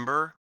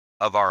member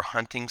of our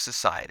hunting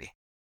society.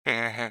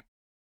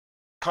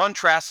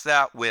 Contrast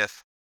that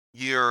with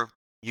you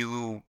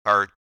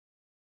are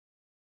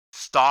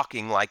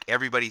stalking like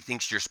everybody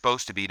thinks you're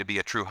supposed to be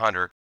a true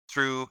hunter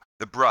through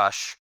the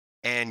brush,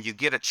 and you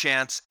get a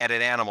chance at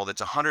an animal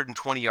that's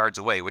 120 yards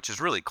away, which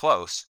is really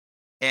close,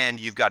 and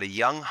you've got a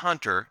young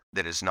hunter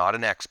that is not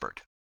an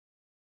expert,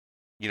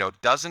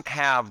 doesn't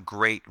have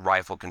great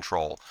rifle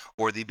control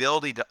or the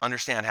ability to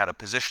understand how to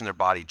position their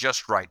body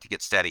just right to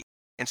get steady.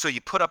 And so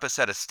you put up a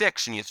set of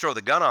sticks and you throw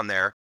the gun on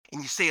there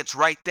and you say it's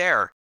right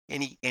there,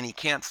 and he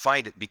can't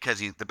find it because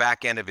the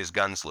back end of his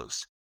gun's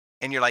loose.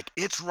 And you're like,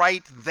 it's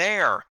right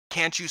there.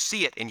 Can't you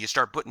see it? And you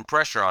start putting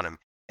pressure on him.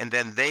 And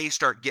then they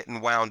start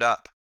getting wound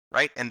up,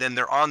 right? And then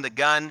they're on the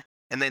gun,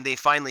 and then they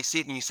finally see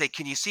it, and you say,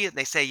 can you see it? And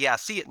they say, yeah,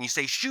 see it. And you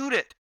say, shoot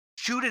it.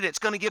 Shoot it. It's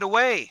going to get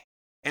away.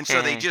 And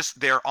so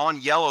they're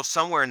on yellow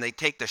somewhere, and they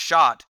take the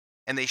shot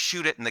and they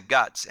shoot it in the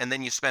guts. And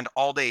then you spend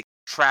all day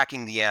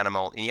tracking the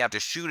animal, and you have to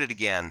shoot it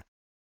again.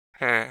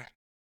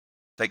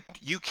 Like,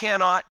 you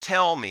cannot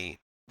tell me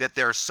that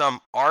there's some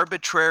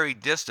arbitrary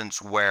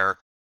distance where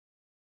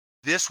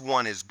this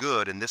one is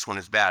good and this one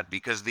is bad,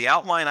 because the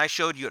outline I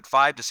showed you at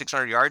 500 to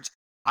 600 yards,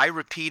 I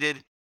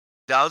repeated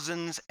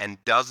dozens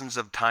and dozens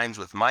of times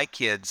with my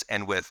kids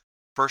and with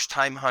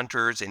first-time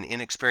hunters and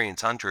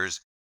inexperienced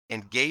hunters,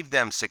 and gave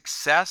them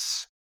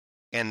success,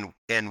 and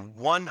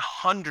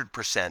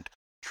 100%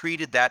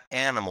 treated that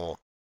animal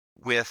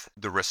with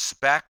the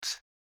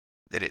respect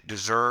that it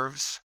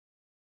deserves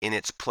in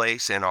its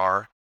place in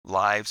our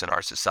lives and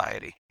our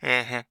society.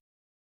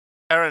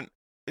 Aaron,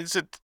 is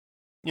it,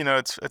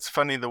 it's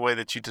funny the way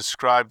that you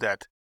describe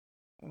that.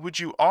 Would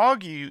you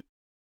argue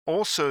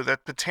also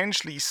that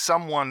potentially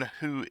someone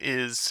who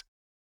is,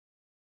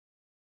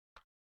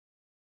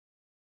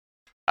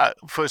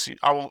 firstly,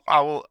 I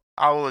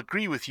will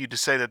agree with you to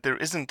say that there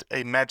isn't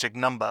a magic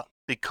number,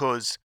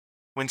 because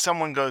when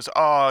someone goes,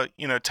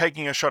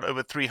 taking a shot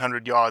over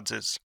 300 yards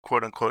is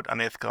quote unquote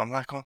unethical, I'm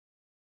like, well,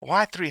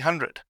 why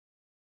 300?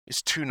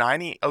 Is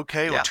 290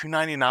 okay, or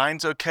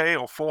 299's okay,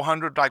 or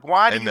 400? Like,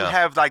 why do you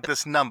have like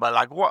this number?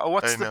 Like,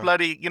 what's the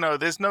bloody,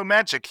 there's no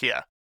magic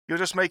here. You're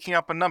just making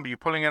up a number. You're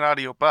pulling it out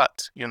of your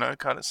butt,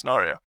 kind of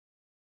scenario.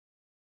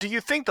 Do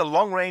you think the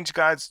long-range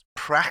guys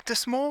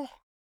practice more?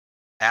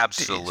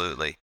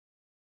 Absolutely.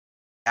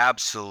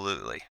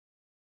 Absolutely.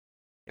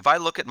 If I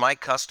look at my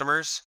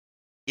customers,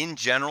 in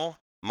general,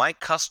 my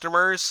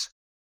customers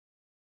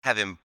have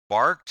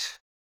embarked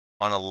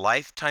on a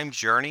lifetime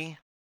journey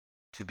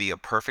to be a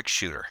perfect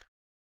shooter.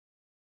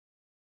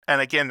 And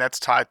again, that's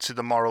tied to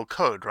the moral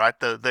code, right?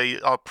 They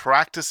are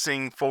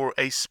practicing for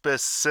a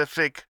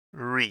specific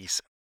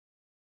reason.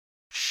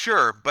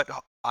 Sure, but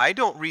I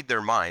don't read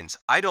their minds.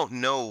 I don't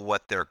know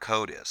what their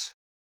code is.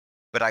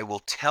 But I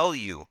will tell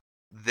you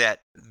that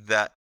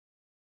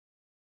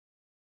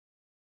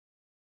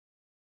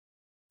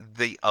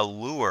the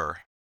allure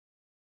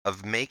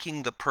of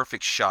making the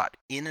perfect shot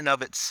in and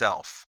of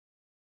itself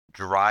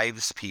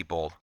drives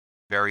people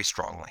very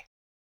strongly.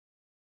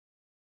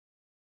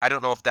 I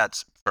don't know if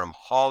that's from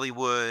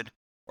Hollywood,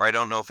 or I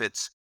don't know if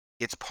it's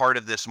part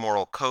of this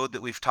moral code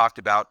that we've talked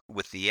about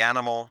with the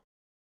animal,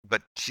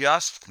 but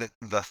just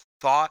the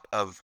thought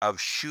of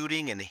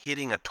shooting and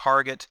hitting a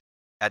target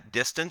at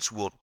distance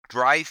will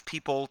drive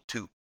people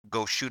to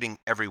go shooting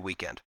every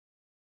weekend.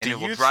 And it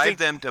will drive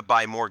them to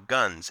buy more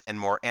guns and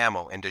more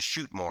ammo and to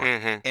shoot more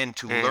and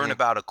to learn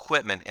about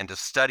equipment and to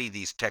study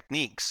these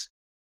techniques.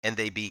 And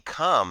they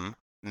become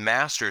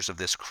masters of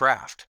this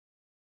craft.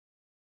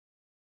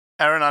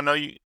 Aaron, I know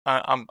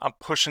I'm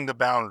pushing the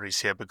boundaries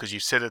here because you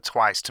said it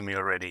twice to me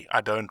already. I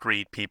don't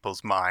read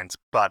people's minds,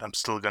 but I'm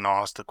still going to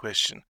ask the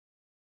question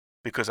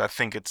because I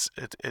think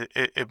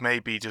it may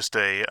be just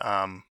a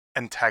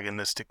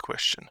antagonistic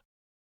question.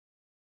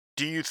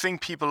 Do you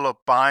think people are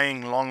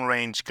buying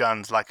long-range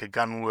guns like a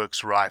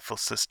Gunworks rifle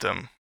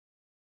system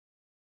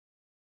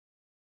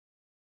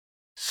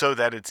so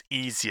that it's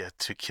easier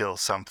to kill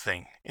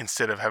something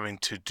instead of having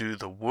to do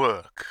the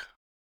work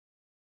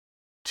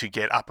to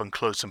get up and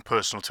close and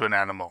personal to an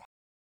animal?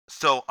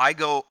 So I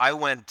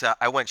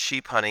went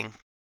sheep hunting,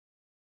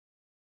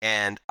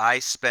 and I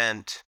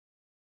spent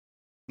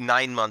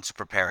 9 months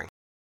preparing.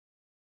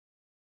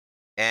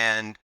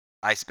 And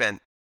I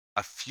spent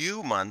a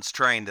few months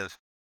trying to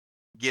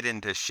get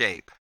into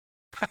shape.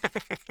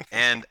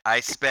 And I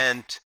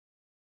spent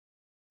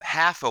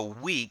half a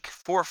week,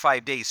 4 or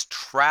 5 days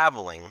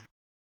traveling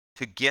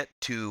to get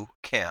to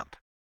camp.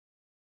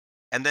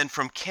 And then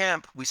from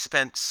camp, we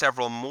spent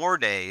several more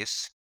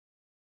days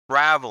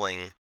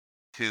traveling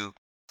to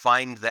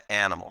find the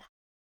animal,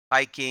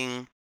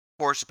 hiking,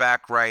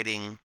 horseback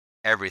riding,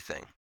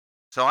 everything.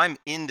 So I'm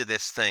into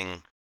this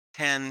thing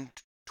 10,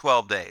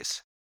 12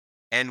 days.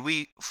 And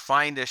we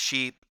find a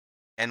sheep,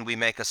 and we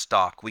make a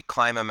stalk. We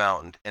climb a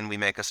mountain and we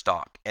make a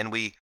stalk, and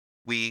we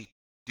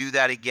do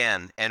that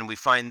again, and we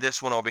find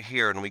this one over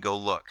here and we go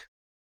look.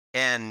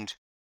 And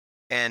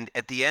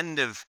at the end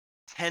of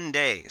 10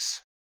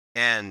 days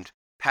and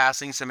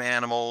passing some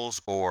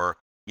animals, or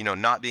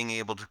not being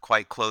able to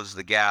quite close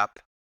the gap,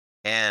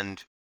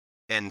 and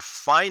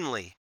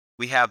finally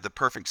we have the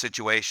perfect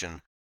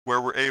situation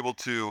where we're able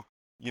to,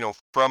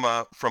 from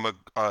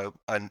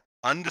an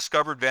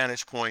undiscovered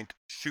vantage point,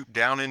 shoot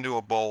down into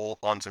a bowl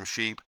on some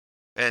sheep,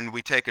 and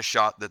we take a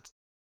shot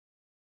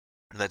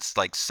that's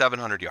like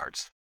 700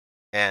 yards,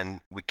 and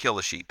we kill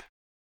a sheep.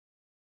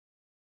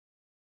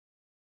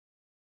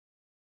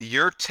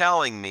 You're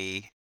telling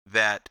me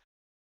that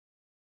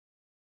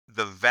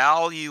the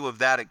value of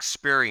that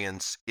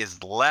experience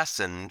is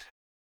lessened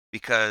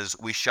because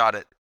we shot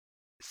at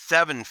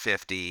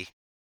 750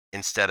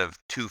 instead of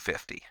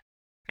 250.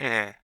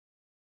 Yeah.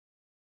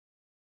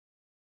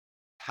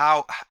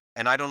 How?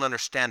 And I don't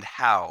understand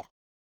how.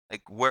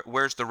 Like,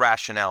 where's the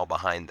rationale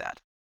behind that?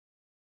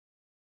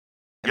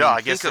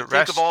 I guess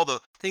think of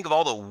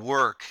all the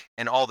work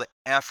and all the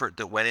effort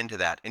that went into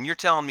that, and you're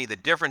telling me the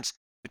difference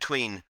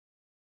between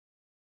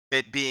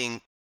it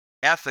being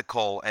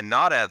ethical and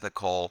not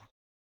ethical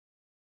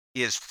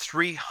is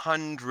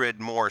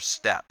 300 more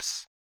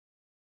steps.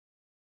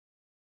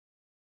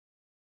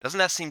 Doesn't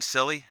that seem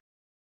silly?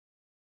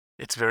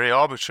 It's very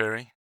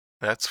arbitrary,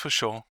 that's for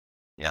sure.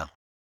 Yeah.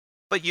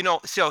 But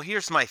so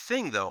here's my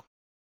thing though.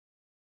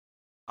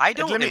 I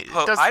don't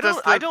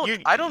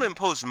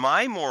impose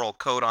my moral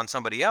code on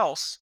somebody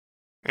else.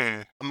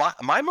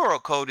 My moral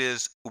code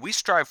is we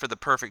strive for the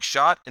perfect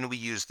shot, and we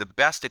use the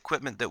best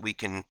equipment that we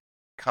can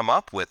come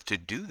up with to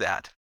do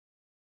that.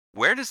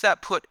 Where does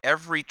that put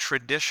every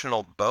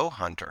traditional bow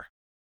hunter?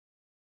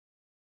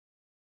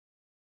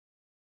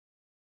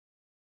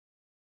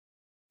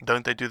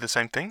 Don't they do the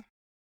same thing?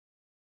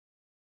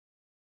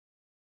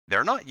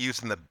 They're not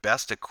using the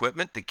best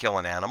equipment to kill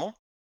an animal.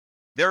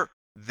 They're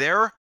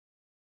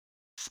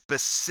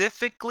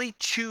specifically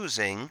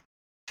choosing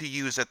to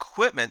use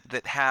equipment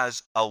that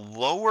has a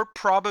lower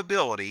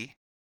probability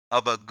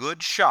of a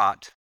good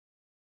shot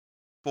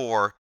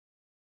for.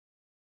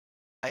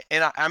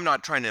 And I'm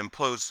not trying to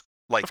impose,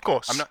 like, Of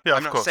course. I'm not Yeah,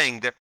 of course.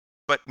 saying that,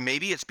 but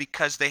maybe it's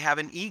because they have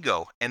an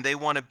ego and they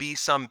want to be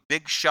some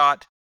big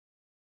shot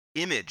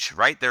image,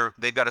 right?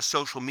 They've got a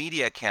social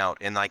media account,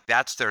 and like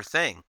that's their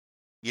thing.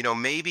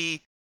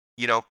 Maybe,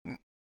 yeah.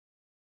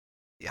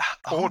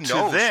 Or Who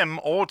knows?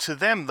 to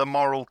them, the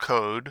moral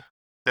code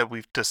that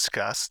we've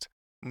discussed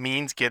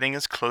means getting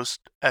as close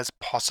as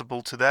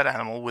possible to that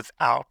animal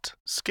without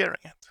scaring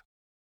it.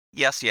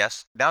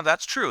 Yes. Now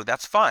that's true.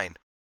 That's fine.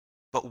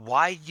 But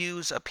why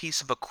use a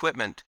piece of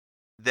equipment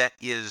that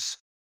is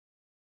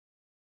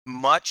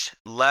much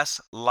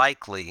less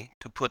likely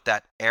to put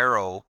that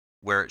arrow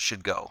where it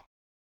should go?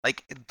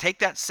 Like, take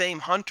that same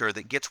hunter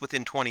that gets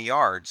within 20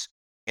 yards,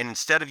 and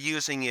instead of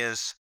using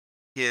his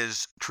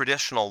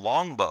traditional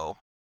longbow,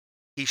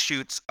 he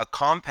shoots a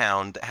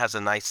compound that has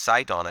a nice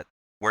sight on it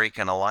where he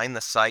can align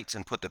the sights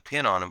and put the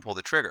pin on and pull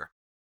the trigger.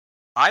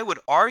 I would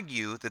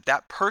argue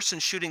that person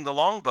shooting the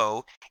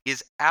longbow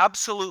is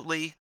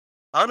absolutely,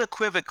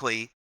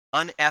 unequivocally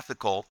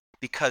unethical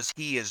because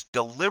he is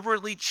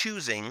deliberately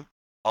choosing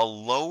a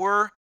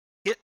lower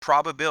hit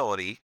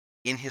probability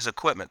in his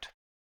equipment.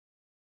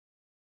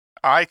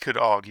 I could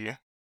argue,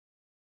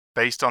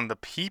 based on the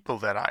people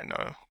that I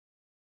know,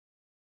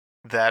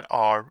 that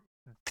are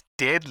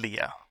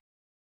deadlier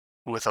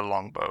with a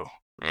longbow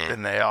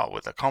than they are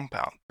with a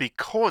compound,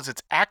 because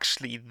it's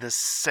actually the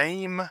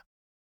same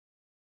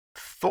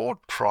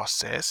thought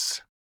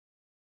process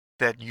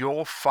that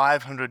your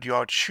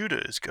 500-yard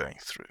shooter is going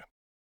through,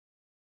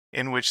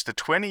 in which the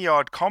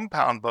 20-yard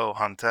compound bow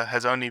hunter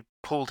has only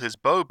pulled his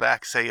bow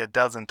back, say, a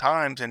dozen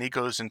times, and he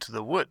goes into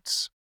the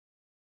woods.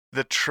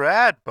 The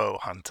trad bow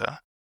hunter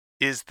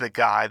is the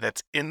guy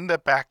that's in the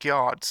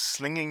backyard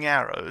slinging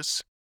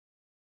arrows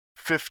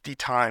 50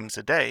 times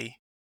a day,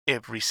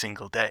 every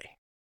single day.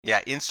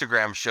 Yeah,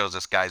 Instagram shows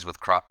us guys with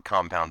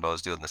compound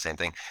bows doing the same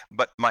thing.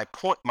 But my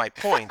point,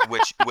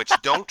 which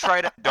don't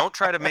try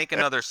to make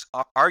another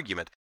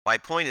argument. My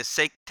point is,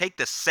 take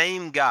the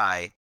same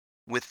guy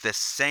with the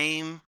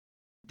same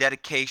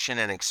dedication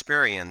and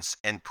experience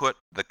and put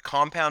the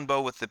compound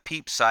bow with the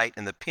peep sight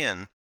and the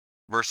pin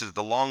versus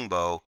the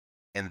longbow,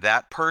 and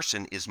that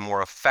person is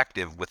more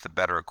effective with the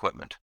better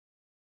equipment.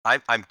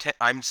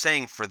 I'm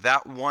saying for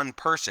that one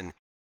person,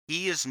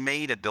 he has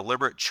made a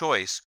deliberate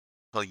choice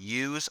to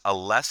use a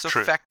less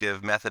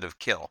effective method of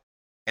kill.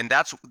 And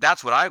that's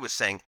what I was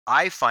saying.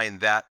 I find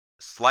that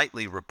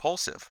slightly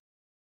repulsive.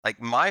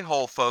 Like, my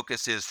whole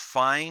focus is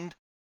find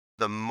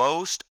the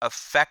most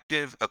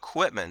effective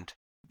equipment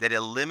that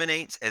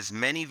eliminates as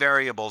many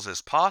variables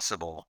as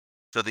possible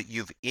so that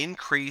you've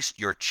increased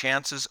your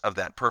chances of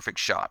that perfect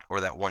shot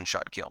or that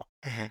one-shot kill.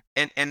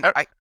 Mm-hmm. And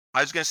I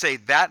was going to say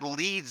that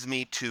leads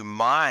me to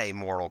my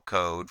moral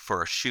code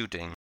for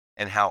shooting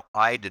and how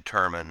I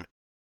determine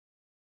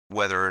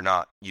whether or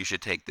not you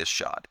should take this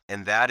shot.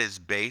 And that is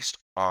based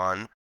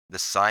on the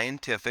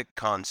scientific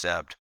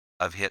concept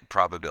of hit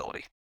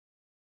probability.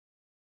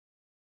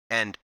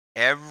 And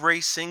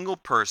every single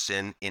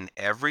person in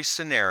every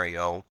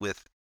scenario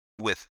with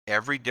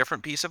every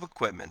different piece of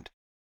equipment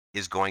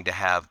is going to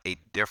have a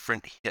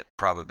different hit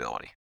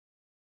probability.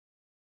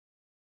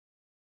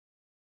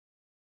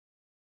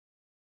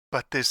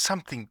 But there's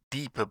something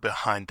deeper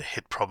behind the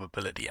hit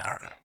probability,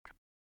 Aaron.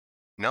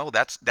 No,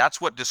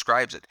 that's what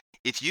describes it.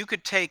 If you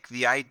could take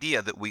the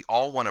idea that we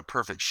all want a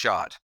perfect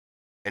shot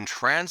and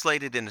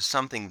translate it into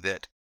something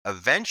that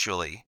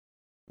eventually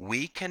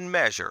we can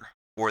measure,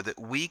 or that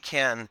we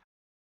can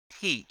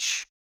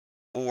teach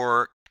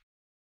or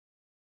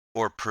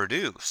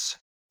produce,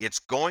 it's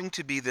going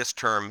to be this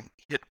term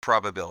hit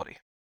probability.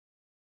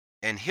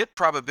 And hit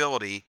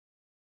probability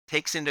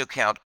takes into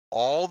account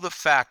all the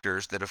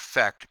factors that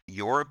affect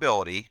your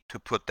ability to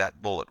put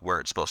that bullet where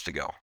it's supposed to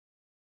go.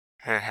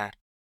 Oh,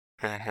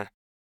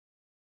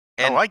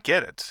 And I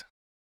get it.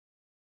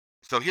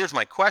 so here's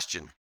my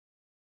question.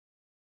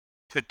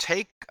 To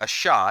take a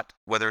shot,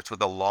 whether it's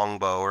with a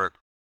longbow or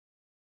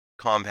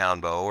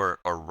compound bow or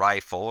a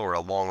rifle or a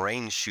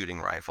long-range shooting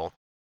rifle,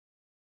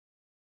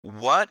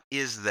 what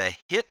is the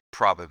hit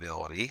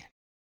probability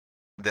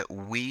that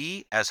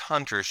we as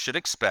hunters should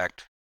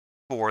expect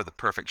for the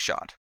perfect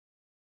shot?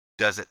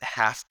 Does it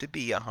have to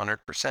be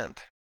 100%?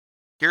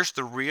 Here is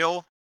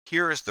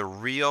the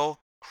real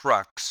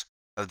crux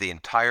of the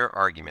entire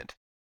argument,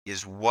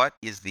 is what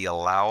is the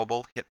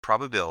allowable hit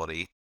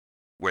probability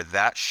where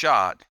that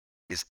shot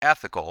is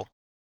ethical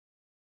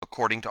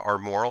according to our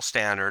moral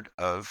standard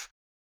of,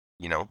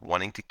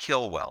 wanting to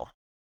kill well,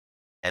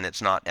 and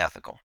it's not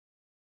ethical.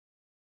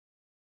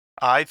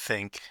 I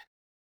think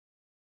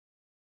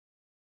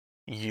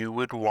you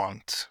would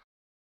want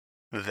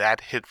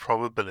that hit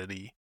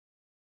probability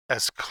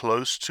as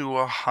close to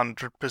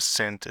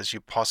 100% as you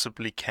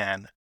possibly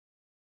can.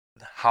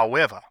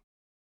 However,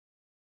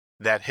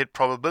 that hit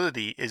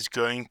probability is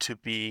going to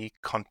be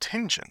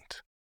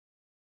contingent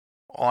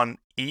on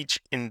each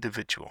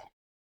individual.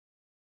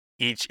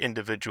 Each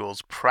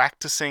individual's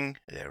practicing,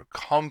 their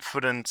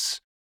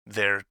confidence,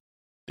 their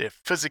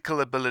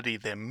physical ability,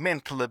 their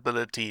mental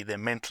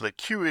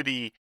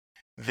acuity,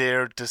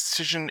 their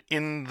decision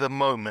in the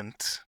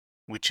moment,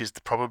 which is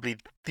probably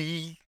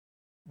the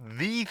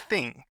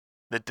thing,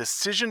 the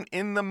decision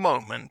in the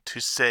moment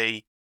to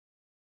say,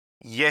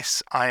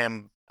 yes, I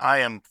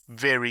am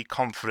very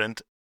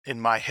confident in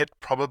my hit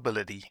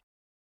probability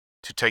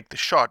to take the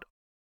shot.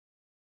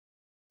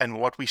 And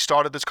what we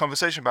started this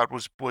conversation about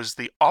was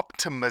the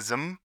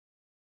optimism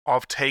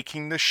of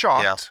taking the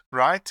shot,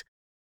 right?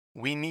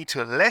 We need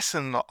to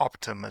lessen the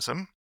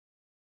optimism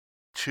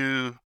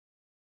to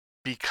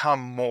become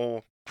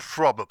more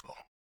probable.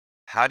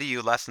 How do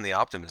you lessen the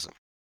optimism?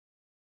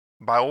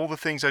 By all the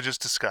things I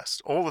just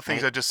discussed, all the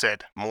things I just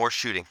said. More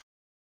shooting.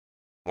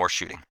 More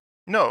shooting.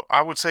 No,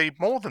 I would say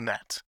more than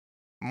that.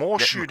 More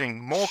shooting,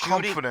 more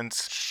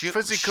confidence,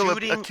 physical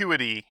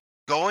acuity.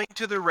 Going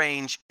to the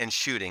range and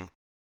shooting,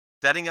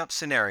 setting up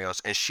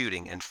scenarios and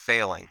shooting and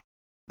failing.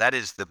 That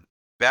is the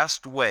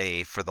best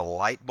way for the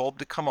light bulb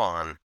to come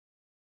on.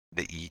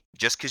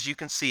 Just because you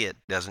can see it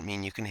doesn't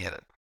mean you can hit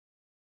it.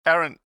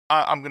 Aaron,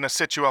 I'm going to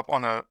set you up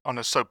on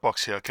a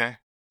soapbox here, okay?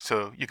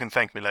 So you can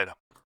thank me later.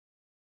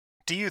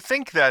 Do you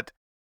think that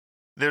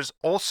there's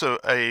also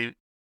a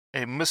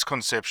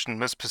misconception,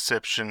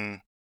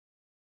 misperception,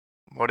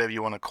 whatever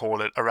you want to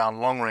call it,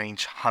 around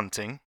long-range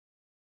hunting,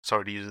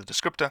 sorry to use a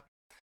descriptor,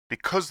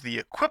 because the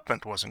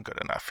equipment wasn't good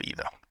enough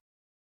either,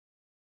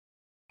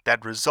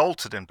 that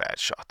resulted in bad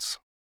shots?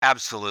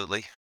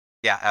 Absolutely.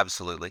 Yeah,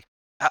 absolutely.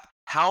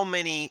 How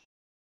many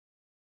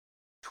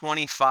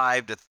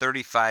 25 to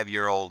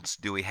 35-year-olds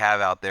do we have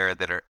out there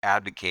that are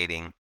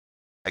advocating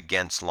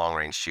against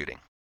long-range shooting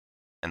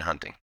and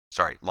hunting?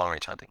 Sorry,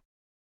 long-range hunting.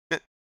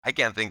 I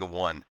can't think of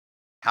one.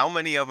 How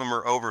many of them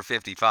are over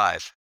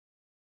 55?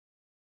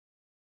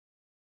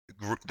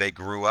 They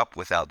grew up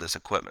without this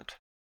equipment.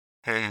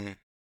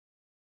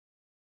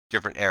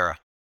 Different era.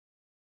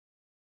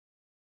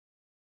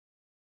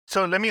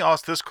 So let me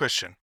ask this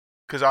question,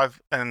 because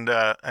and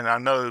I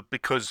know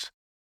because,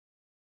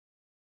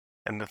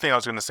 and the thing I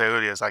was going to say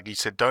earlier is, like you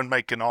said, don't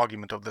make an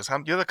argument of this.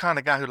 You're the kind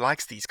of guy who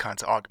likes these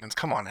kinds of arguments.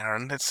 Come on,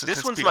 Aaron. Let's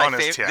be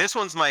honest here. This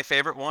one's my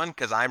favorite one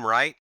because I'm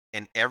right,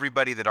 and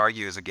everybody that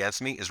argues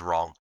against me is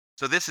wrong.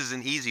 So this is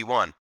an easy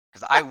one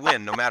because I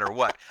win no matter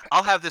what.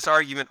 I'll have this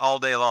argument all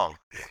day long.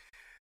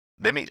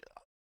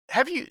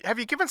 Have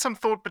you given some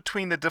thought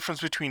between the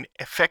difference between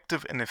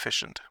effective and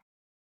efficient?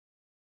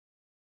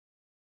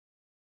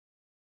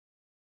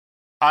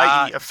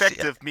 I.e.,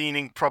 effective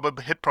meaning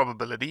hit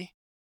probability,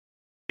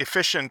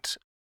 efficient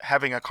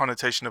having a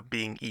connotation of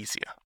being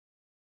easier.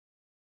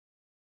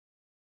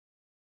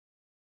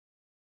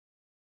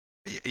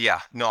 Yeah,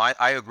 no,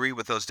 I agree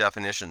with those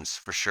definitions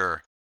for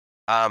sure.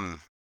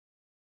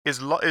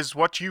 Is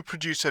what you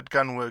produce at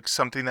Gunworks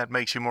something that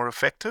makes you more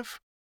effective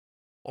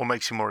or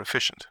makes you more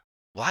efficient?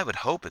 Well, I would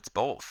hope it's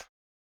both.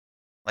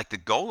 Like the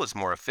goal is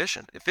more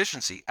efficient.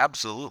 Efficiency,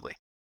 absolutely.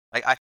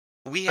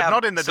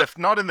 Not in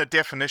the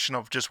definition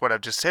of just what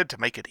I've just said to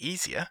make it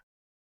easier.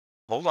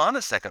 hold on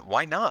a second.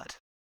 Why not?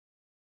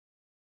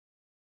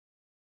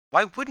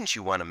 Why wouldn't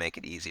you want to make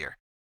it easier?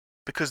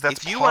 Because that's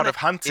If you part wanna- of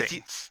hunting. if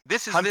you-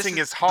 this is Hunting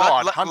this is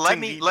hard. let Hunting,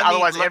 me-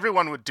 otherwise let-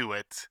 everyone would do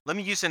it. Let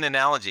me use an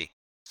analogy.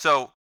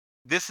 So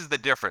this is the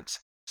difference.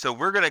 So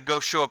we're going to go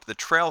show up the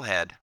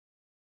trailhead,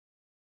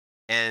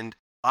 and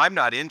I'm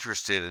not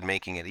interested in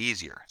making it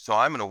easier. So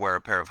I'm going to wear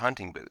a pair of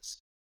hunting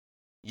boots.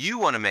 You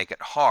want to make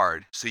it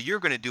hard, so you're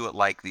going to do it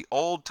like the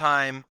old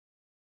time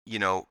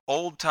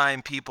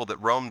people that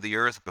roamed the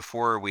earth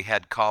before we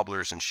had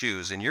cobblers and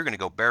shoes, and you're going to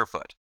go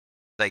barefoot.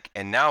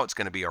 And now it's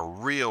going to be a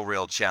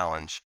real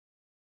challenge.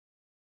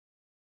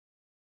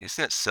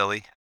 Isn't it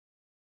silly?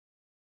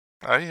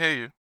 I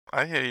hear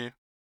you.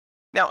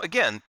 Now,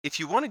 again, if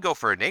you want to go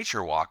for a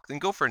nature walk, then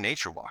go for a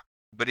nature walk.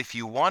 But if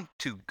you want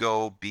to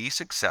go be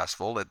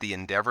successful at the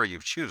endeavor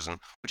you've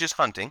chosen, which is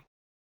hunting,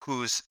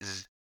 whose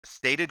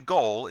stated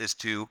goal is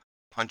to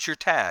punch your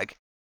tag,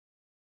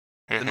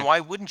 then why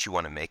wouldn't you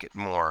want to make it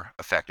more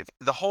effective?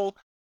 The whole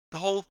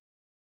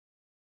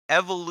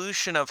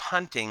evolution of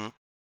hunting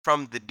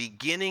from the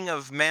beginning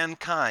of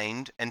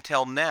mankind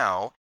until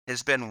now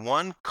has been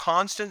one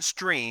constant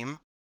stream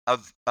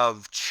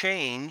of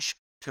change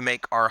to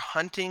make our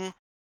hunting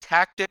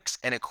tactics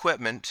and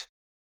equipment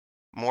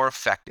more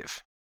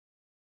effective.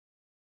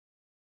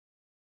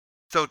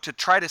 So to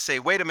try to say,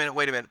 wait a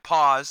minute,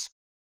 pause,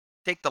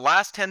 take the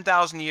last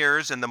 10,000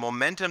 years and the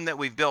momentum that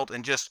we've built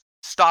and just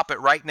stop it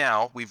right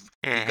now. We've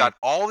got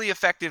all the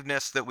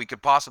effectiveness that we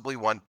could possibly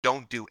want.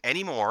 Don't do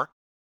any more.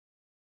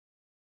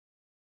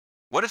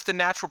 What if the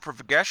natural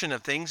progression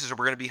of things is we're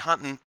going to be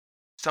hunting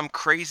some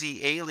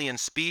crazy alien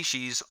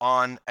species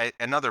on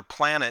another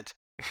planet,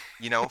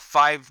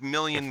 5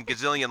 million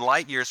gazillion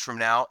light years from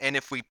now, and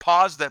if we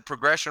pause that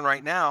progression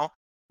right now,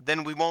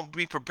 then we won't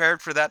be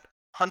prepared for that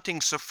hunting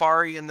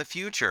safari in the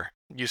future.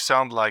 You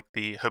sound like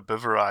the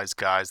herbivorized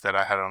guys that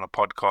I had on a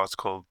podcast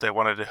called They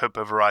Wanted to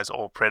Herbivorize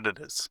All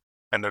Predators,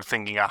 and they're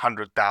thinking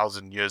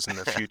 100,000 years in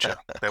the future.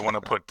 They want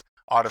to put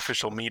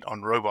artificial meat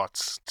on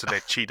robots to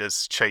let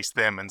cheetahs chase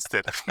them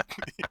instead of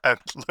and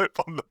live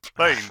on the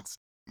plains.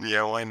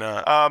 Yeah, why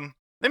not?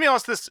 Let me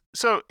ask this.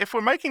 So if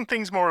we're making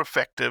things more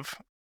effective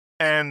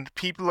and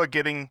people are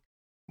getting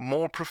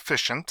more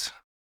proficient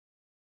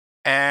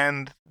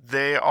and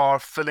they are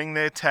filling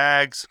their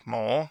tags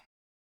more,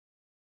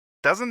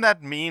 doesn't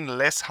that mean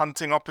less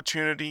hunting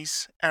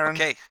opportunities, Aaron?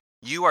 Okay,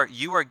 you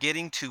are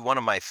getting to one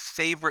of my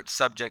favorite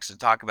subjects to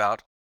talk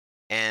about,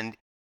 and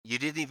you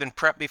didn't even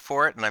prep me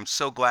for it, and I'm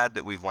so glad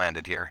that we've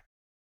landed here.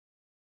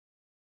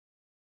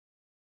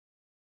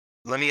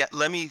 Let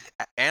me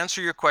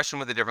answer your question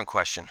with a different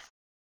question.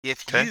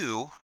 If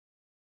you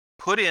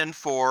put in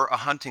for a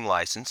hunting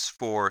license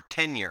for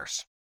 10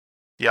 years,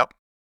 Yep.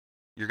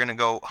 you're going to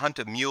go hunt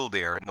a mule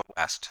deer in the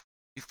West.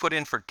 You've put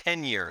in for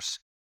 10 years.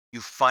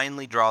 You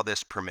finally draw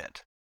this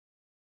permit.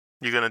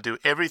 You're going to do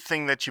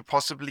everything that you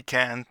possibly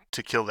can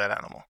to kill that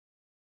animal.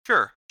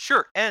 Sure.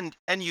 And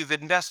you've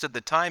invested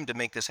the time to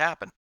make this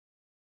happen.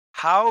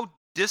 How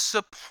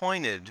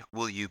disappointed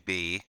will you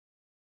be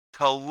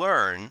to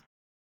learn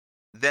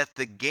that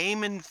the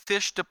Game and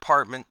Fish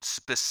Department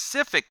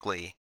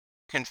specifically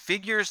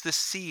configures the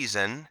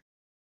season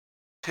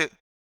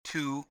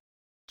to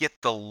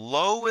get the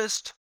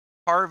lowest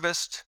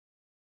harvest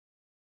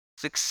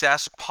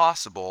success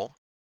possible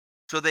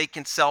so they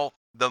can sell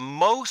the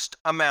most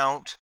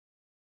amount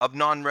of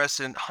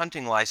non-resident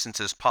hunting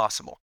licenses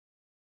possible?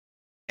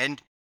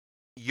 And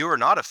you're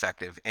not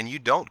effective and you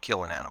don't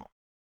kill an animal.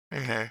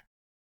 Mm-hmm.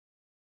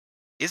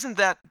 Isn't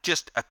that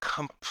just a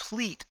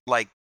complete,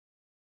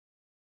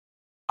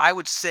 I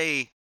would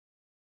say,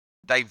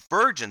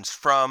 divergence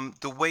from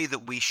the way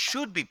that we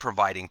should be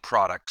providing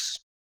products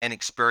and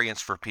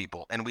experience for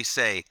people? And we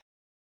say,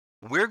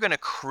 we're going to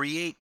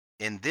create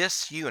in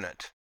this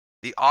unit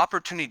the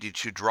opportunity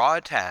to draw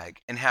a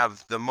tag and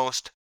have the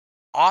most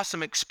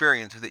awesome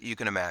experience that you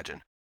can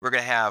imagine. We're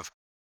going to have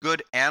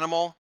good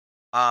animal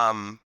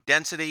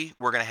density.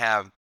 We're going to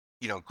have,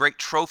 great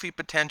trophy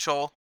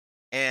potential,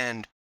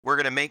 and we're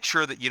going to make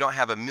sure that you don't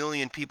have a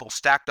million people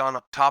stacked on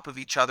top of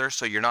each other,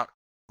 so you're not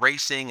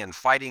racing and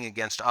fighting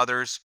against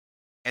others.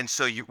 And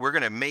so we're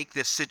going to make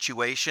this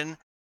situation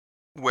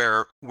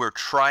where we're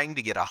trying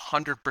to get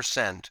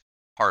 100%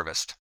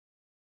 harvest,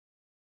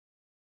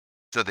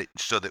 so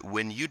that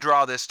when you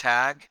draw this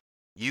tag,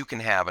 you can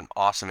have an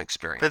awesome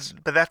experience.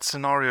 But that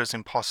scenario is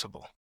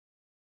impossible.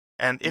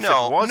 And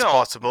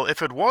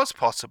if it was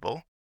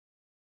possible,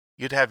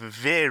 you'd have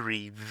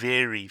very,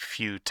 very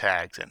few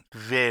tags and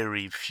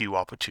very few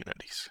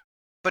opportunities.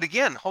 But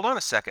again, hold on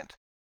a second.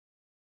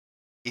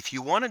 If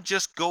you want to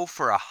just go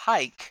for a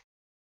hike,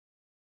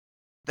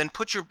 then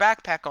put your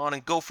backpack on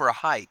and go for a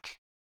hike.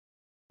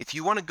 If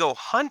you want to go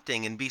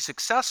hunting and be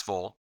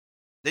successful,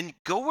 then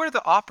go where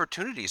the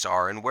opportunities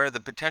are and where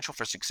the potential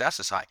for success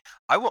is high.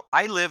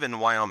 I live in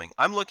Wyoming.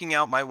 I'm looking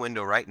out my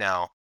window right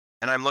now,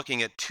 and I'm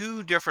looking at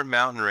 2 different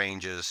mountain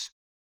ranges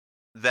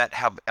that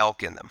have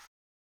elk in them.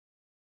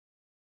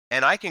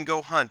 And I can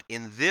go hunt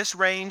in this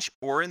range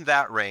or in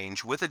that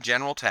range with a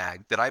general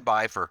tag that I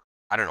buy for,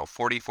 I don't know,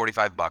 $40,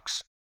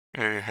 $45.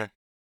 Mm-hmm.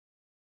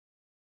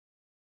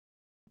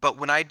 But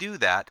when I do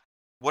that,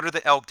 what are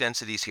the elk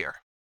densities here?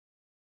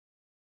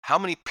 How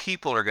many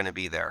people are going to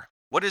be there?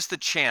 What is the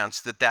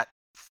chance that that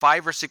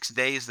 5 or 6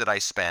 days that I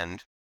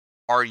spend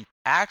are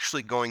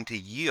actually going to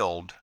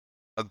yield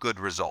a good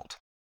result?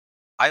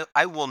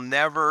 I will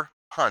never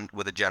hunt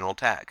with a general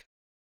tag.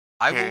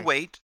 I will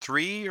wait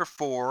 3 or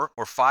 4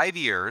 or 5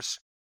 years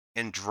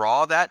and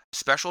draw that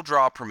special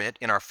draw permit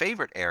in our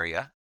favorite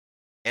area,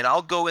 and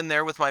I'll go in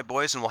there with my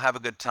boys and we'll have a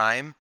good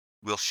time.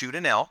 We'll shoot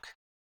an elk.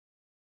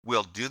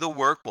 We'll do the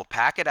work. We'll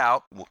pack it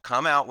out. We'll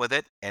come out with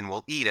it and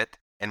we'll eat it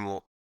and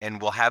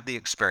we'll have the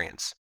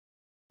experience.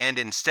 And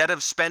instead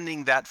of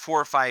spending that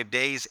 4 or 5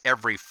 days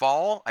every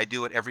fall, I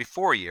do it every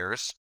 4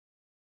 years,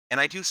 and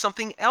I do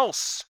something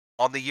else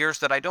on the years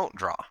that I don't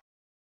draw.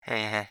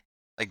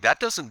 Like, that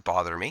doesn't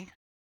bother me.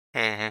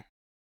 You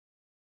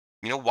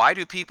know, why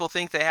do people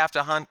think they have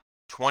to hunt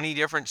 20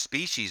 different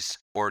species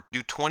or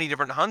do 20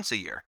 different hunts a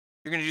year?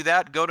 You're going to do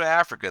that, go to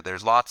Africa.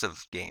 There's lots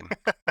of game.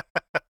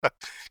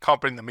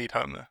 Can't bring the meat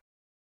home, though.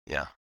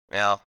 Yeah.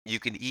 Well, you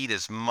can eat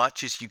as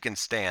much as you can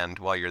stand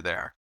while you're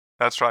there.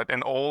 That's right.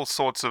 And all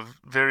sorts of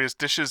various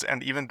dishes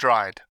and even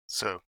dried.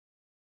 So,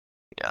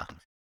 yeah.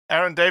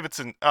 Aaron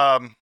Davidson,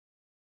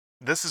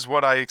 this is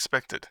what I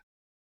expected.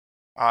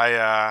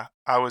 I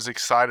was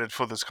excited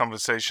for this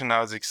conversation. I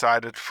was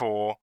excited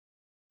for,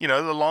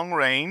 the long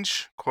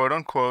range, quote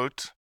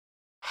unquote,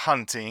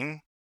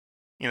 hunting.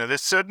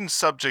 There's certain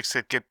subjects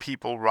that get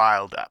people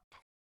riled up.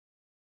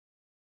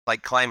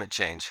 Like climate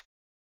change.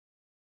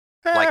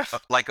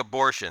 Like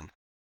abortion.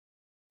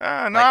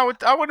 No,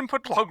 I wouldn't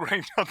put long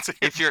range hunting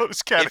in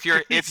those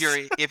categories. If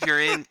you're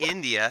in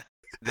India,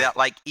 that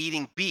like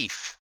eating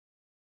beef.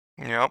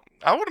 Yep,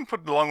 I wouldn't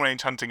put long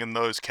range hunting in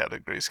those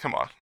categories. Come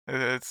on,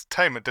 it's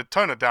tone it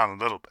down a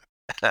little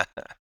bit.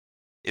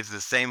 It's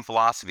the same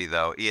philosophy,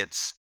 though.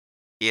 It's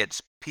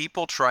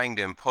people trying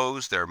to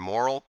impose their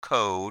moral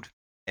code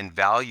and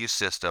value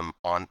system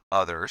on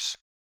others,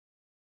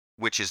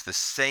 which is the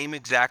same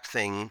exact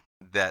thing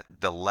that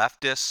the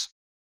leftist,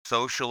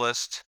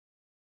 socialist,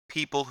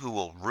 people who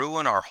will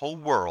ruin our whole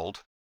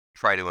world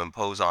try to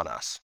impose on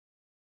us.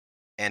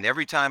 And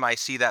every time I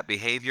see that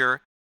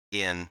behavior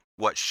in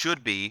what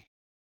should be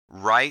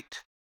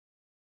right-leaning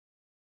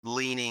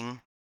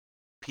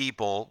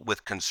people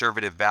with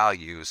conservative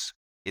values,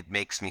 it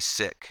makes me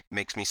sick,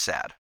 makes me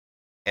sad.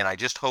 And I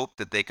just hope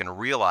that they can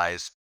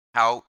realize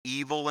how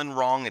evil and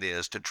wrong it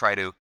is to try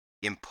to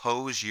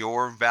impose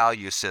your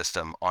value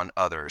system on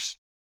others.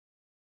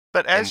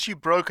 But as you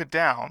broke it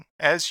down,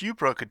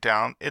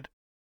 it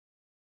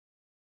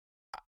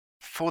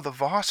for the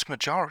vast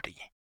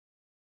majority,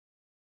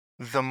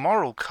 the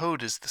moral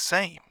code is the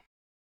same.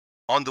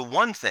 On the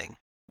one thing,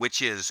 which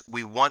is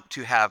we want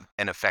to have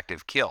an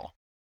effective kill.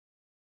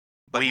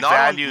 But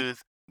not on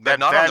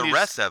the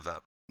rest of it.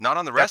 Not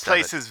on the rest of it. That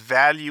places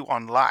value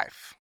on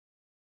life.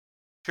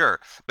 Sure.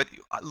 But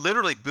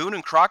literally, Boone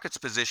and Crockett's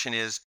position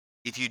is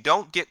if you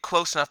don't get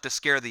close enough to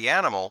scare the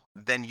animal,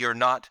 then you're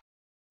not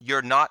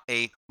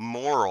a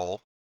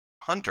moral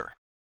hunter.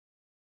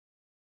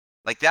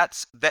 Like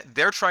that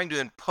they're trying to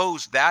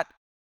impose that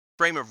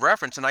frame of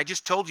reference, and I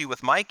just told you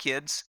with my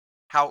kids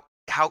how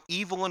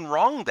evil and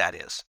wrong that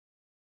is.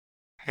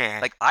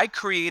 Like I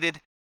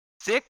created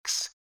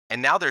 6,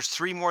 and now there's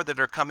 3 more that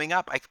are coming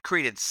up. I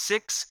created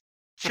 6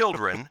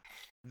 children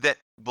that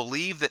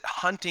believe that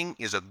hunting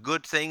is a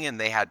good thing, and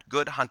they had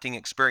good hunting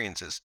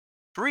experiences.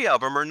 3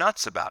 of them are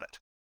nuts about it.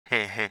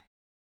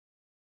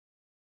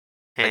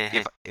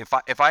 Like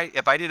if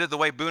I did it the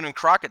way Boone and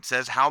Crockett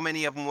says, how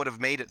many of them would have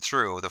made it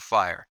through the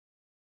fire?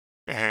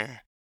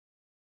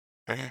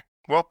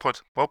 Well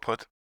put.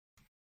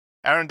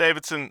 Aaron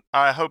Davidson,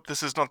 I hope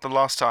this is not the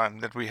last time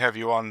that we have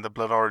you on the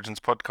Blood Origins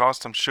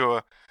podcast. I'm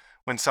sure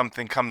when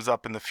something comes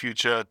up in the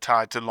future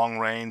tied to long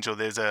range, or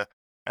there's an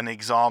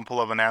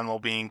example of an animal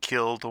being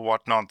killed or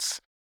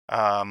whatnots,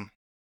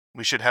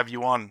 we should have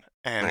you on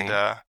and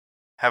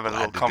have a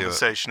little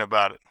conversation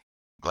about it.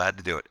 Glad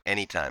to do it.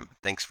 Anytime.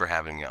 Thanks for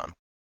having me on.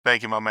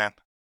 Thank you, my man.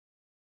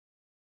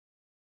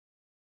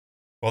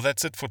 Well,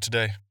 that's it for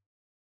today.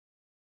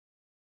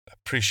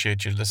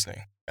 Appreciate you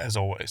listening, as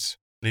always.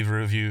 Leave a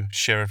review,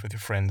 share it with your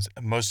friends,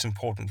 and most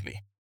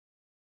importantly,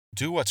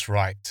 do what's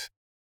right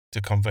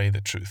to convey the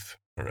truth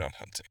around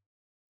hunting.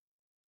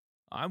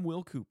 I'm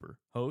Will Cooper,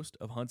 host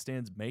of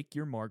HuntStand's Make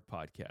Your Mark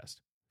podcast.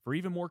 For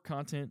even more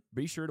content,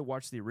 be sure to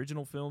watch the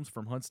original films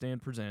from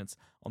HuntStand Presents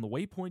on the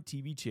Waypoint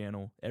TV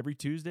channel every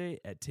Tuesday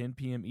at 10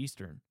 p.m.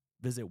 Eastern.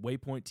 Visit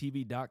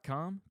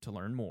waypointtv.com to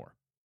learn more.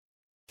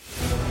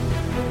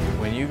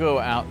 When you go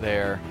out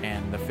there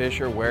and the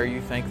fish are where you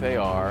think they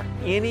are,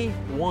 any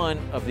one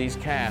of these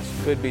casts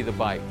could be the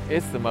bite.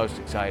 It's the most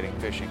exciting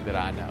fishing that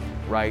I know,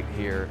 right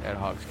here at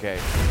Hawks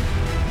Cave.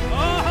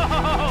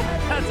 Oh,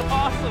 that's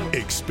awesome!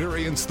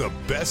 Experience the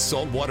best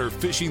saltwater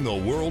fishing the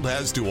world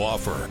has to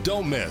offer.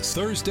 Don't miss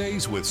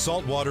Thursdays with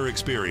Saltwater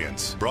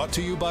Experience, brought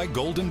to you by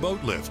Golden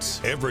Boat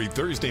Lifts, every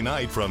Thursday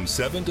night from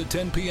 7 to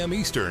 10 p.m.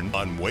 Eastern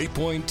on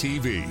Waypoint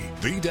TV,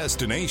 the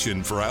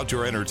destination for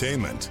outdoor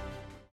entertainment.